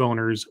slave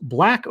owners,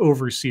 black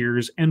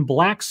overseers, and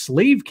black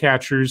slave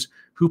catchers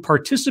who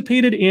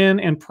participated in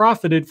and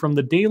profited from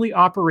the daily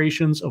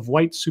operations of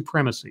white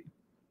supremacy.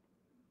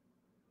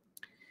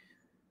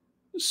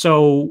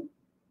 So,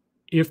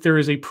 if there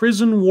is a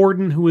prison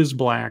warden who is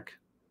black,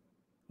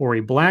 or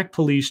a black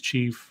police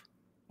chief,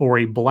 or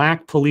a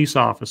black police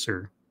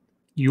officer,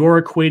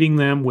 you're equating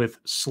them with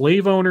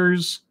slave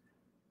owners,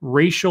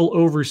 racial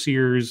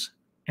overseers,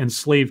 and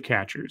slave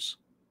catchers.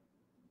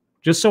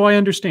 Just so I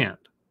understand.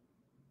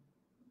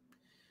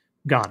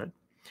 Got it.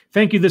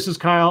 Thank you, this is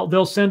Kyle.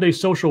 They'll send a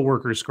social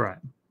worker scribe.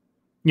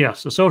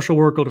 Yes, a social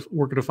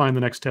worker to find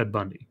the next Ted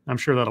Bundy. I'm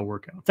sure that'll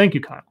work out. Thank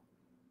you, Kyle.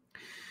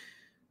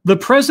 The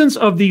presence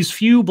of these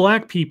few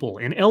black people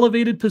in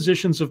elevated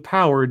positions of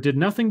power did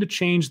nothing to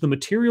change the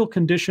material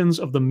conditions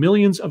of the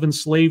millions of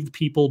enslaved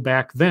people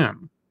back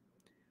then.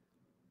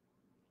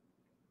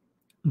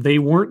 They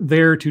weren't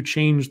there to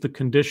change the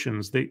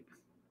conditions.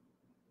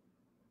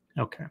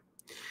 Okay.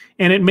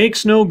 And it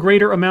makes no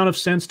greater amount of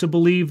sense to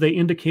believe they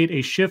indicate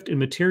a shift in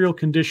material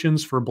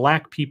conditions for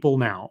black people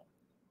now.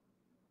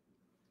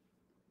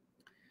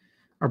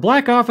 Are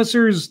black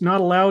officers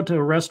not allowed to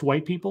arrest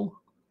white people?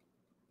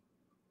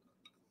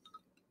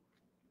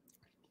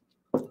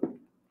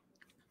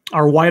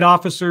 Are white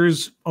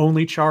officers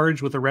only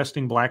charged with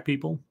arresting black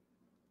people?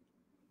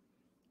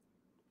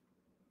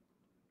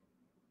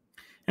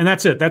 And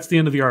that's it. That's the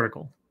end of the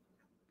article.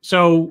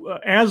 So,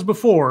 as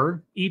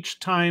before, each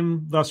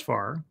time thus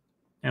far,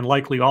 and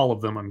likely all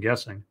of them, I'm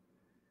guessing,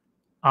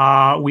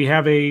 we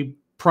have a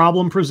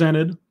problem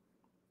presented,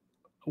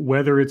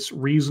 whether it's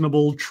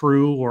reasonable,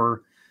 true,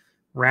 or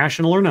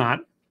rational or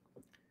not,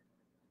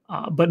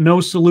 but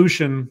no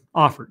solution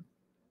offered,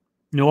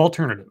 no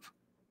alternative.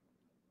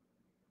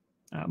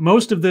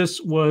 Most of this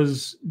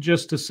was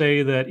just to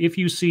say that if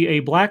you see a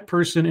black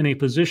person in a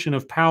position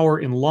of power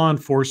in law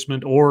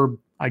enforcement or,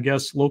 I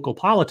guess, local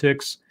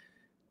politics,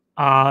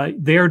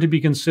 they are to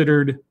be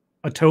considered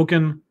a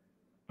token,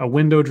 a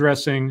window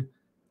dressing,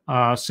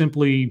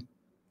 simply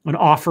an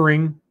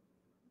offering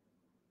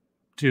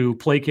to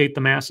placate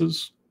the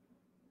masses,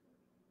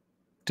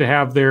 to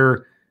have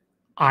their,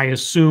 I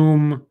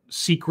assume,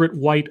 secret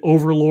white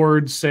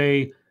overlords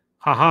say,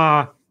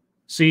 haha,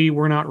 see,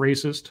 we're not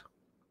racist.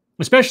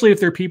 Especially if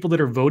they're people that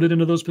are voted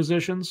into those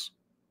positions.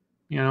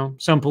 You know,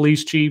 some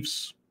police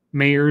chiefs,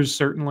 mayors,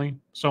 certainly,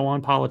 so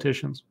on,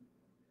 politicians.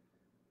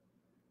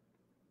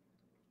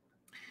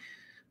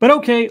 But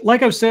okay,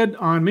 like I've said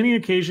on many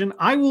occasions,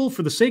 I will,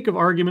 for the sake of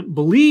argument,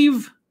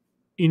 believe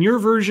in your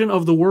version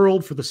of the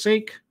world for the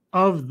sake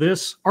of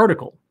this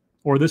article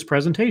or this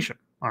presentation.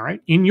 All right?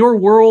 In your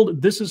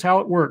world, this is how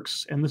it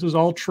works, and this is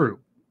all true.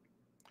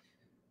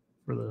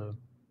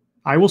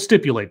 I will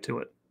stipulate to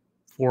it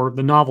for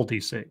the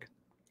novelty's sake.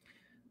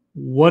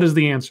 What is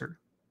the answer?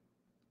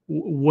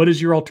 What is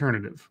your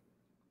alternative?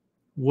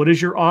 What is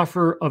your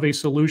offer of a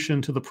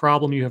solution to the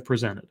problem you have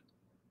presented?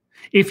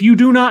 If you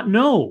do not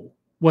know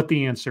what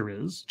the answer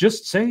is,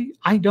 just say,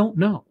 I don't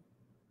know.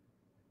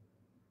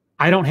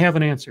 I don't have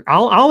an answer.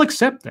 I'll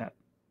accept that.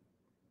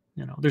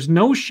 You know, there's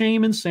no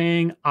shame in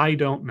saying, I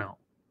don't know.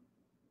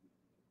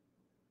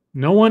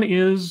 No one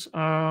is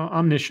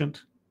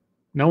omniscient.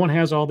 No one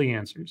has all the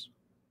answers.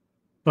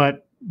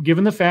 But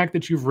given the fact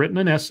that you've written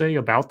an essay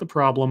about the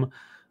problem,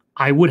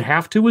 I would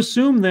have to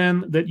assume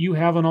then that you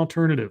have an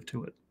alternative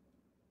to it.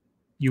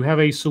 You have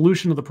a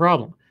solution to the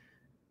problem.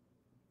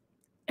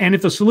 And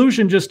if the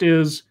solution just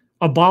is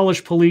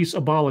abolish police,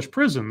 abolish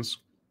prisons,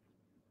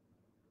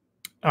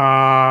 then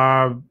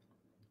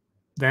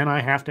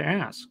I have to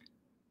ask,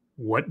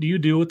 what do you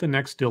do with the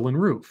next Dylan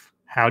Roof?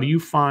 How do you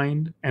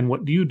find and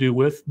what do you do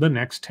with the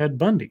next Ted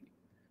Bundy?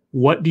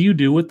 What do you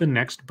do with the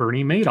next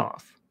Bernie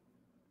Madoff?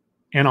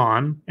 And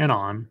on and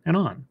on and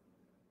on.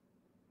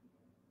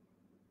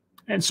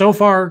 And so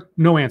far,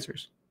 no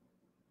answers.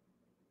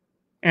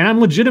 And I'm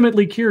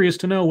legitimately curious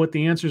to know what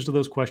the answers to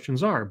those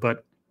questions are.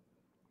 But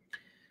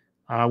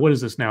what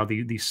is this now?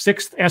 The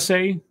sixth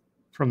essay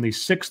from the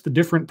sixth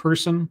different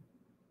person,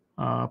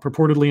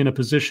 purportedly in a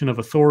position of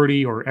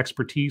authority or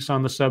expertise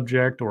on the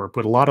subject, or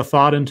put a lot of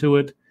thought into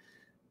it.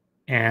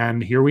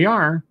 And here we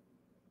are,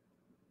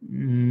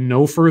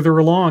 no further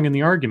along in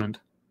the argument.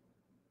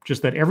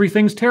 Just that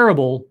everything's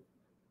terrible.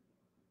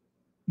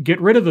 Get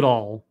rid of it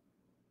all.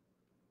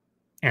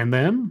 And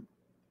then,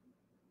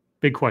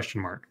 big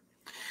question mark.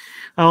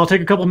 I'll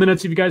take a couple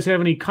minutes if you guys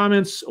have any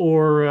comments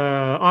or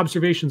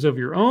observations of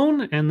your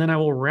own, and then I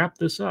will wrap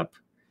this up.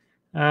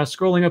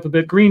 Scrolling up a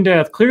bit, Green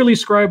Death, clearly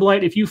Scribe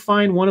Light, if you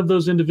find one of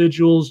those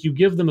individuals, you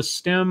give them a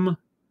stern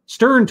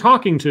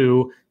talking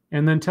to,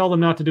 and then tell them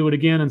not to do it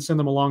again and send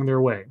them along their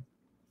way.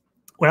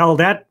 Well,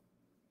 that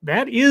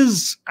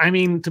is, I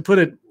mean, to put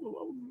it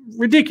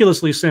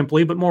ridiculously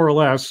simply, but more or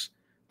less,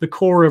 the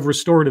core of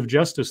restorative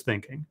justice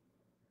thinking.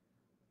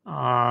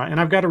 And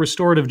I've got a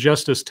restorative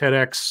justice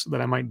TEDx that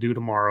I might do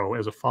tomorrow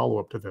as a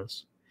follow-up to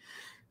this.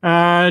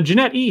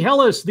 Jeanette E.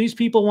 Hellis, these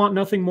people want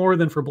nothing more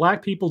than for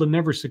black people to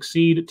never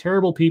succeed.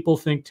 Terrible people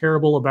think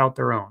terrible about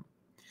their own.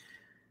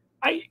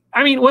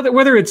 I mean,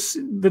 whether it's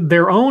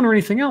their own or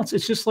anything else,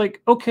 it's just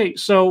like, okay,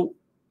 so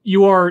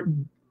you are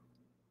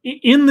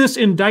in this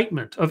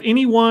indictment of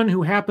anyone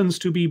who happens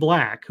to be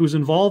black, who's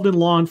involved in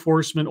law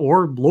enforcement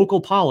or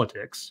local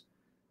politics.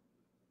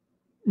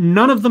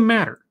 None of them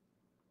matter.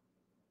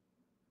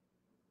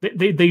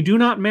 They do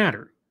not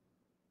matter.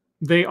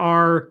 They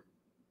are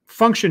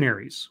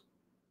functionaries.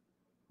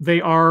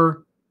 They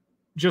are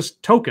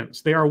just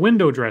tokens. They are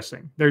window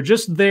dressing. They're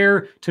just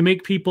there to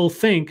make people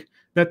think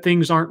that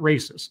things aren't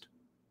racist.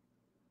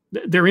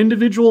 Their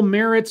individual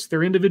merits,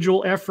 their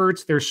individual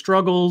efforts, their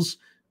struggles,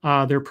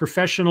 their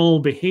professional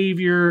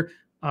behavior,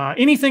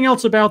 anything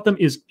else about them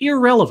is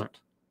irrelevant.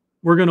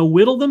 We're going to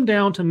whittle them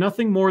down to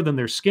nothing more than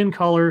their skin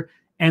color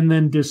and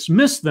then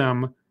dismiss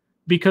them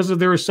because of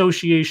their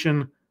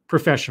association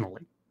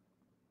professionally.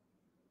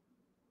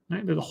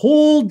 Right? There's a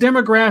whole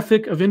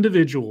demographic of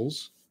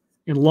individuals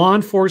in law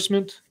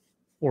enforcement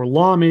or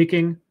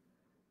lawmaking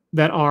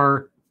that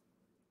are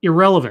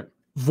irrelevant,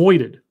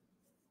 voided,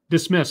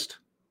 dismissed,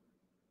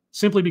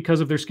 simply because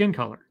of their skin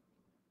color.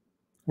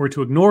 We're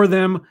to ignore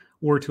them,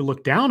 or to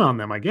look down on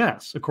them, I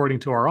guess, according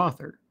to our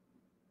author.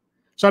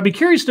 So I'd be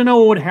curious to know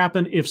what would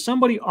happen if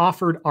somebody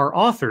offered our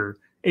author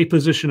a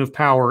position of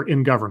power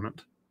in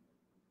government.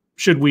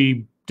 Should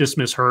we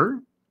dismiss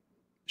her?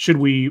 Should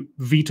we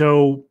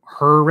veto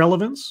her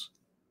relevance?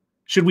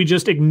 Should we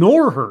just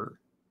ignore her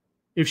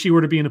if she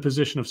were to be in a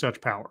position of such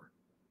power?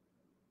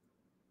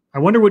 I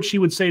wonder what she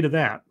would say to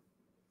that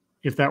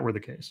if that were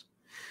the case.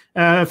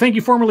 Thank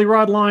you, formerly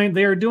Rod Line.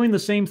 They are doing the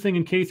same thing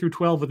in K through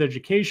 12 with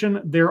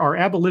education. There are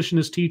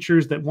abolitionist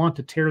teachers that want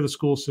to tear the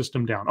school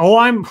system down. Oh,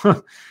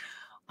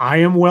 I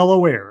am well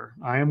aware.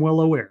 I am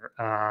well aware.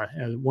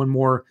 One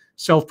more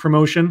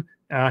self-promotion.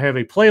 I have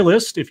a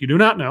playlist, if you do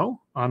not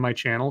know, on my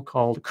channel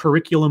called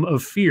Curriculum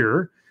of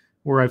Fear,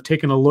 where I've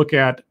taken a look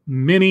at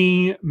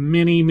many,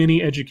 many,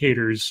 many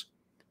educators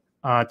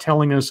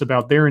telling us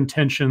about their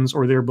intentions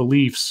or their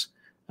beliefs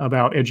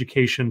about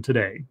education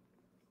today.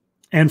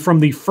 And from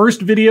the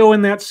first video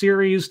in that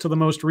series to the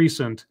most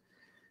recent,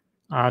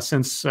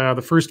 since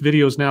the first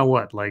video is now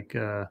what, like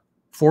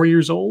 4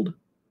 years old,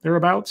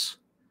 thereabouts?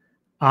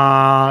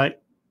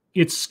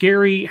 It's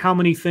scary how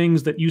many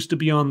things that used to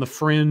be on the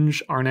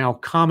fringe are now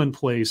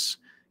commonplace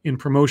in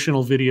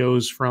promotional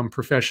videos from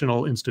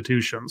professional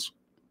institutions.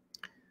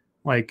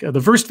 Like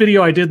the first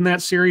video I did in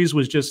that series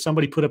was just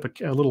somebody put up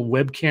a little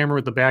web camera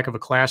at the back of a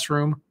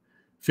classroom,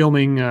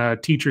 filming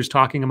teachers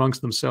talking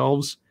amongst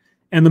themselves.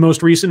 And the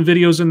most recent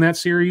videos in that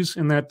series,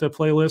 in that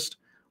playlist,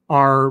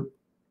 are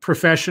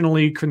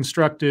professionally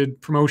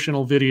constructed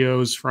promotional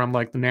videos from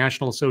like the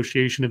National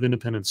Association of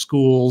Independent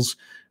Schools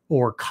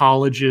or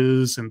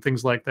colleges and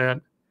things like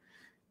that.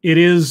 It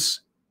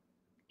is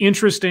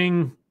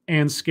interesting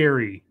and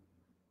scary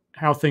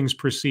how things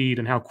proceed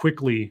and how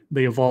quickly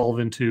they evolve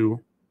into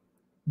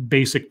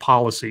basic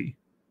policy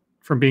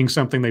from being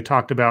something they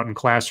talked about in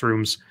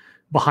classrooms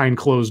behind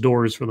closed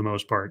doors for the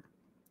most part.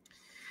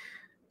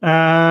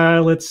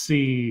 Let's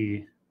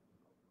see.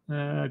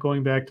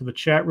 Going back to the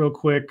chat real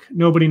quick.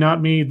 Nobody,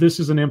 not me. This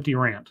is an empty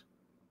rant.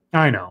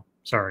 I know.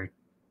 Sorry.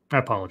 I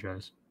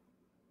apologize.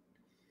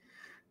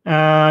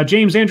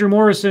 James Andrew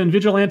Morrison.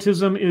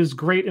 Vigilantism is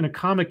great in a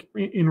comic.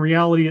 In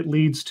reality, it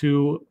leads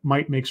to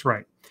might makes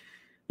right.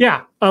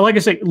 Yeah. Like I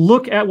say,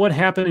 look at what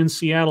happened in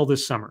Seattle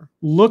this summer.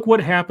 Look what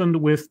happened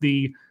with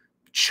the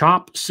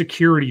CHOP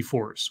security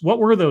force. What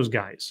were those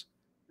guys?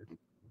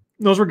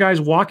 Those were guys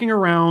walking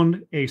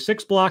around a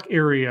 6-block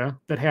area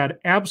that had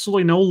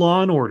absolutely no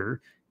law and order,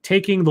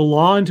 taking the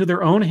law into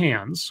their own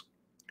hands,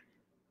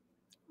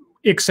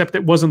 except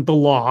it wasn't the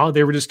law.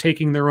 They were just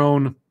taking their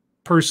own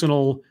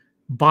personal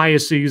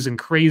biases and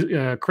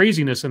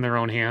craziness in their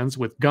own hands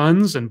with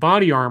guns and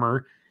body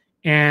armor,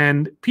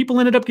 and people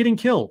ended up getting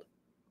killed.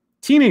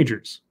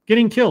 Teenagers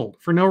getting killed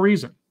for no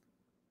reason.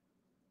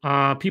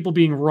 People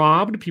being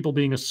robbed, people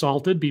being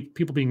assaulted,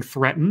 people being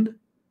threatened,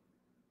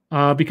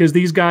 because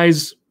these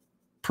guys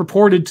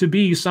purported to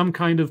be some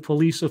kind of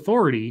police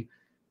authority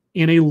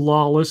in a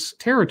lawless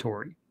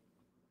territory.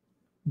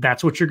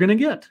 That's what you're going to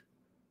get.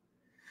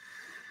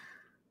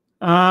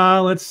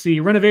 Let's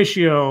see.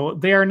 Renovatio.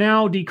 They are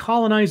now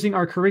decolonizing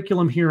our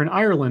curriculum here in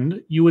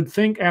Ireland. You would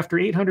think after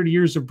 800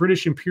 years of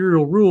British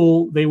imperial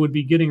rule, they would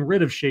be getting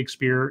rid of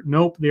Shakespeare.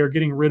 Nope, they are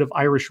getting rid of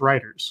Irish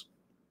writers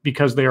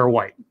because they are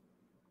white.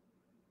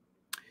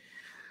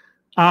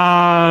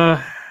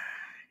 Yeah.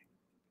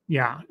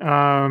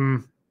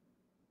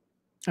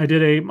 I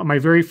did my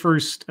very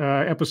first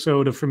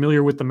episode of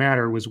Familiar with the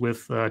Matter was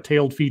with a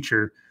tailed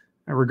feature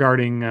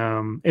regarding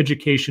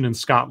education in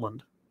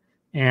Scotland.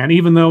 And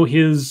even though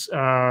his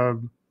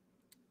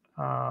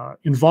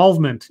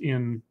involvement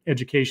in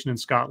education in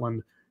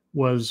Scotland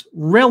was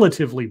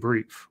relatively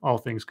brief, all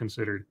things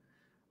considered,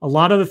 a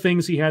lot of the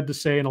things he had to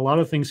say and a lot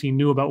of things he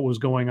knew about what was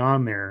going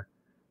on there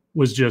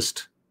was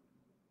just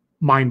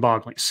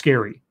mind-boggling,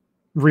 scary,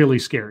 really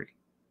scary.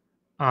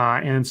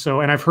 And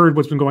I've heard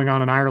what's been going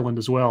on in Ireland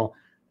as well.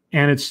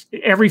 And it's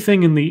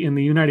everything in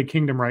the United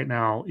Kingdom right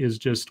now is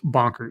just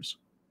bonkers,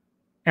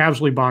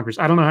 absolutely bonkers.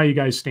 I don't know how you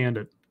guys stand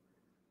it.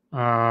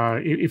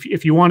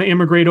 If you want to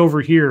immigrate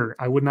over here,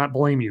 I would not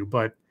blame you.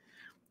 But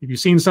if you've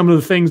seen some of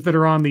the things that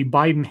are on the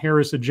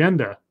Biden-Harris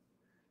agenda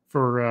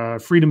for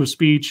freedom of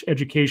speech,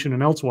 education,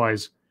 and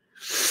elsewise,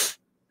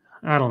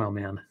 I don't know,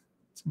 man.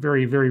 It's a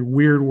very, very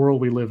weird world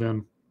we live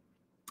in.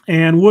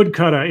 And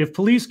Woodcutter, if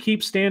police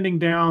keep standing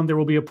down, there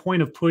will be a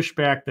point of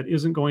pushback that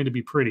isn't going to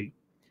be pretty.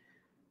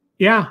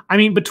 Yeah, I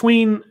mean,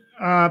 between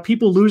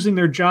people losing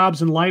their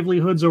jobs and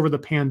livelihoods over the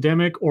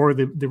pandemic, or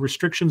the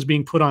restrictions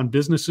being put on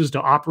businesses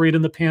to operate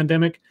in the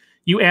pandemic,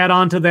 you add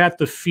on to that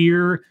the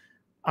fear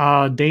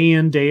day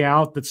in, day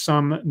out that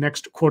some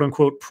next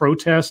quote-unquote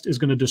protest is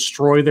going to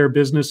destroy their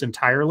business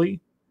entirely.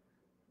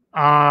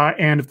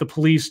 And if the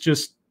police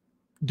just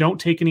don't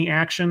take any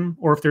action,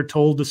 or if they're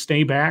told to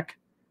stay back,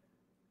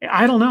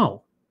 I don't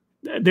know.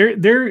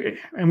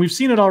 And we've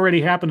seen it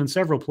already happen in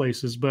several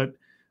places, but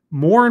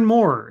more and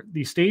more,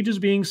 the stage is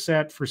being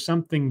set for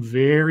something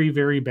very,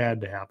 very bad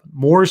to happen,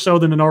 more so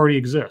than it already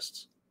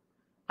exists.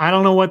 I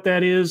don't know what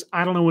that is.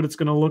 I don't know what it's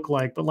going to look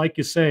like, but like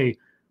you say,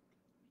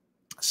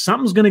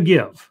 something's going to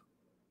give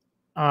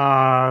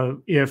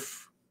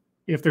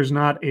if there's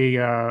not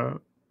a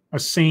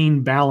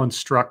sane balance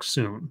struck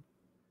soon.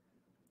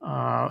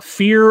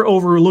 Fear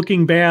over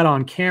looking bad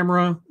on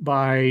camera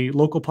by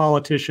local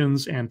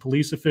politicians and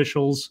police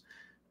officials.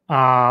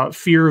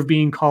 Fear of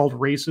being called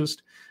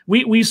racist.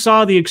 We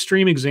saw the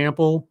extreme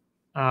example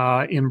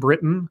in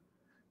Britain,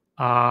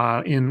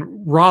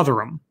 in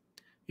Rotherham.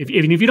 If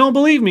you don't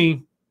believe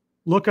me,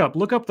 look up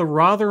the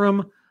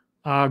Rotherham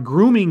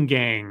grooming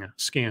gang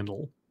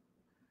scandal,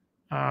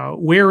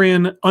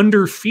 wherein,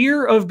 under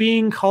fear of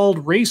being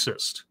called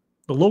racist,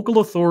 the local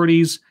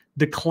authorities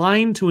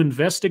declined to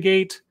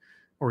investigate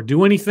or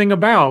do anything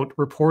about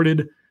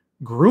reported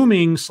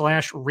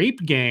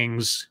grooming/rape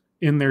gangs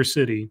in their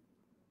city,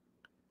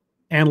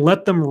 and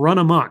let them run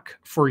amok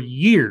for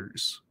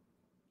years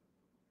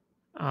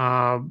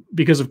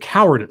because of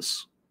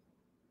cowardice,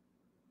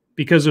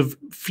 because of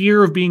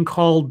fear of being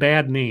called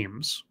bad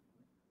names.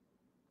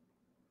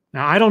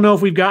 Now, I don't know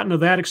if we've gotten to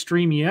that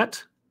extreme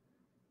yet,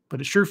 but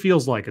it sure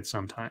feels like it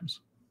sometimes.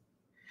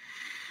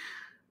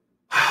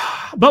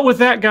 But with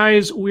that,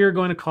 guys, we're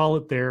going to call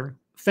it there.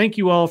 Thank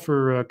you all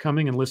for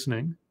coming and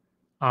listening.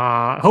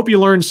 I hope you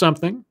learned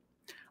something.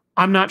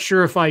 I'm not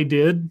sure if I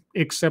did,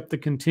 except the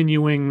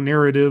continuing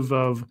narrative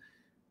of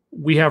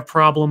we have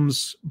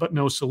problems but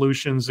no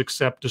solutions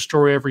except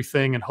destroy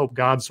everything and hope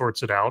God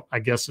sorts it out, I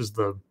guess is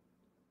the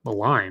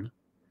line.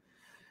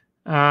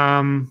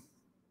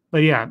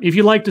 But yeah, if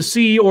you'd like to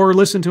see or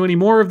listen to any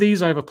more of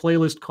these, I have a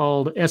playlist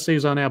called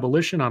Essays on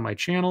Abolition on my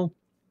channel.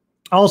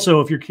 Also,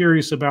 if you're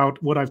curious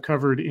about what I've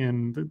covered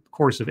in the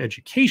course of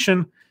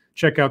education,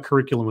 check out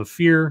Curriculum of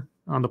Fear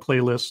on the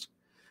playlist.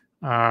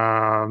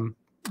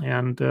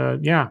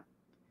 Yeah,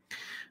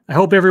 I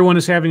hope everyone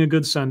is having a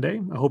good Sunday.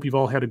 I hope you've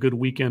all had a good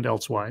weekend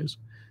elsewise.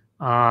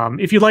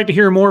 If you'd like to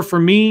hear more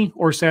from me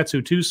or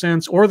Satsu 2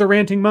 Cents or the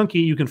Ranting Monkey,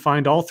 you can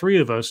find all three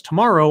of us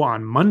tomorrow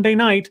on Monday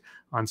night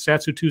on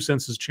Satsu 2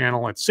 Cents'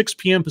 channel at 6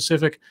 p.m.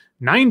 Pacific,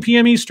 9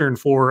 p.m. Eastern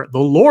for The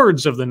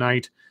Lords of the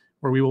Night,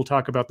 where we will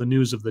talk about the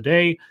news of the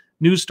day,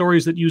 news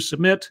stories that you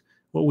submit,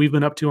 what we've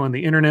been up to on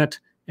the internet,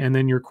 and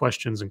then your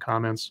questions and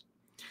comments.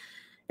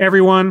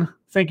 Everyone,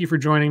 thank you for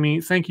joining me.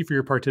 Thank you for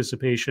your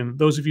participation.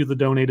 Those of you that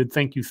donated,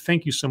 thank you.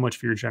 Thank you so much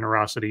for your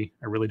generosity.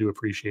 I really do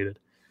appreciate it.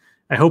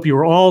 I hope you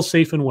are all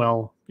safe and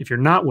well. If you're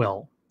not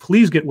well,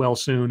 please get well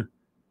soon,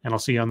 and I'll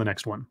see you on the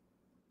next one.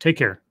 Take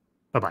care.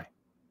 Bye-bye.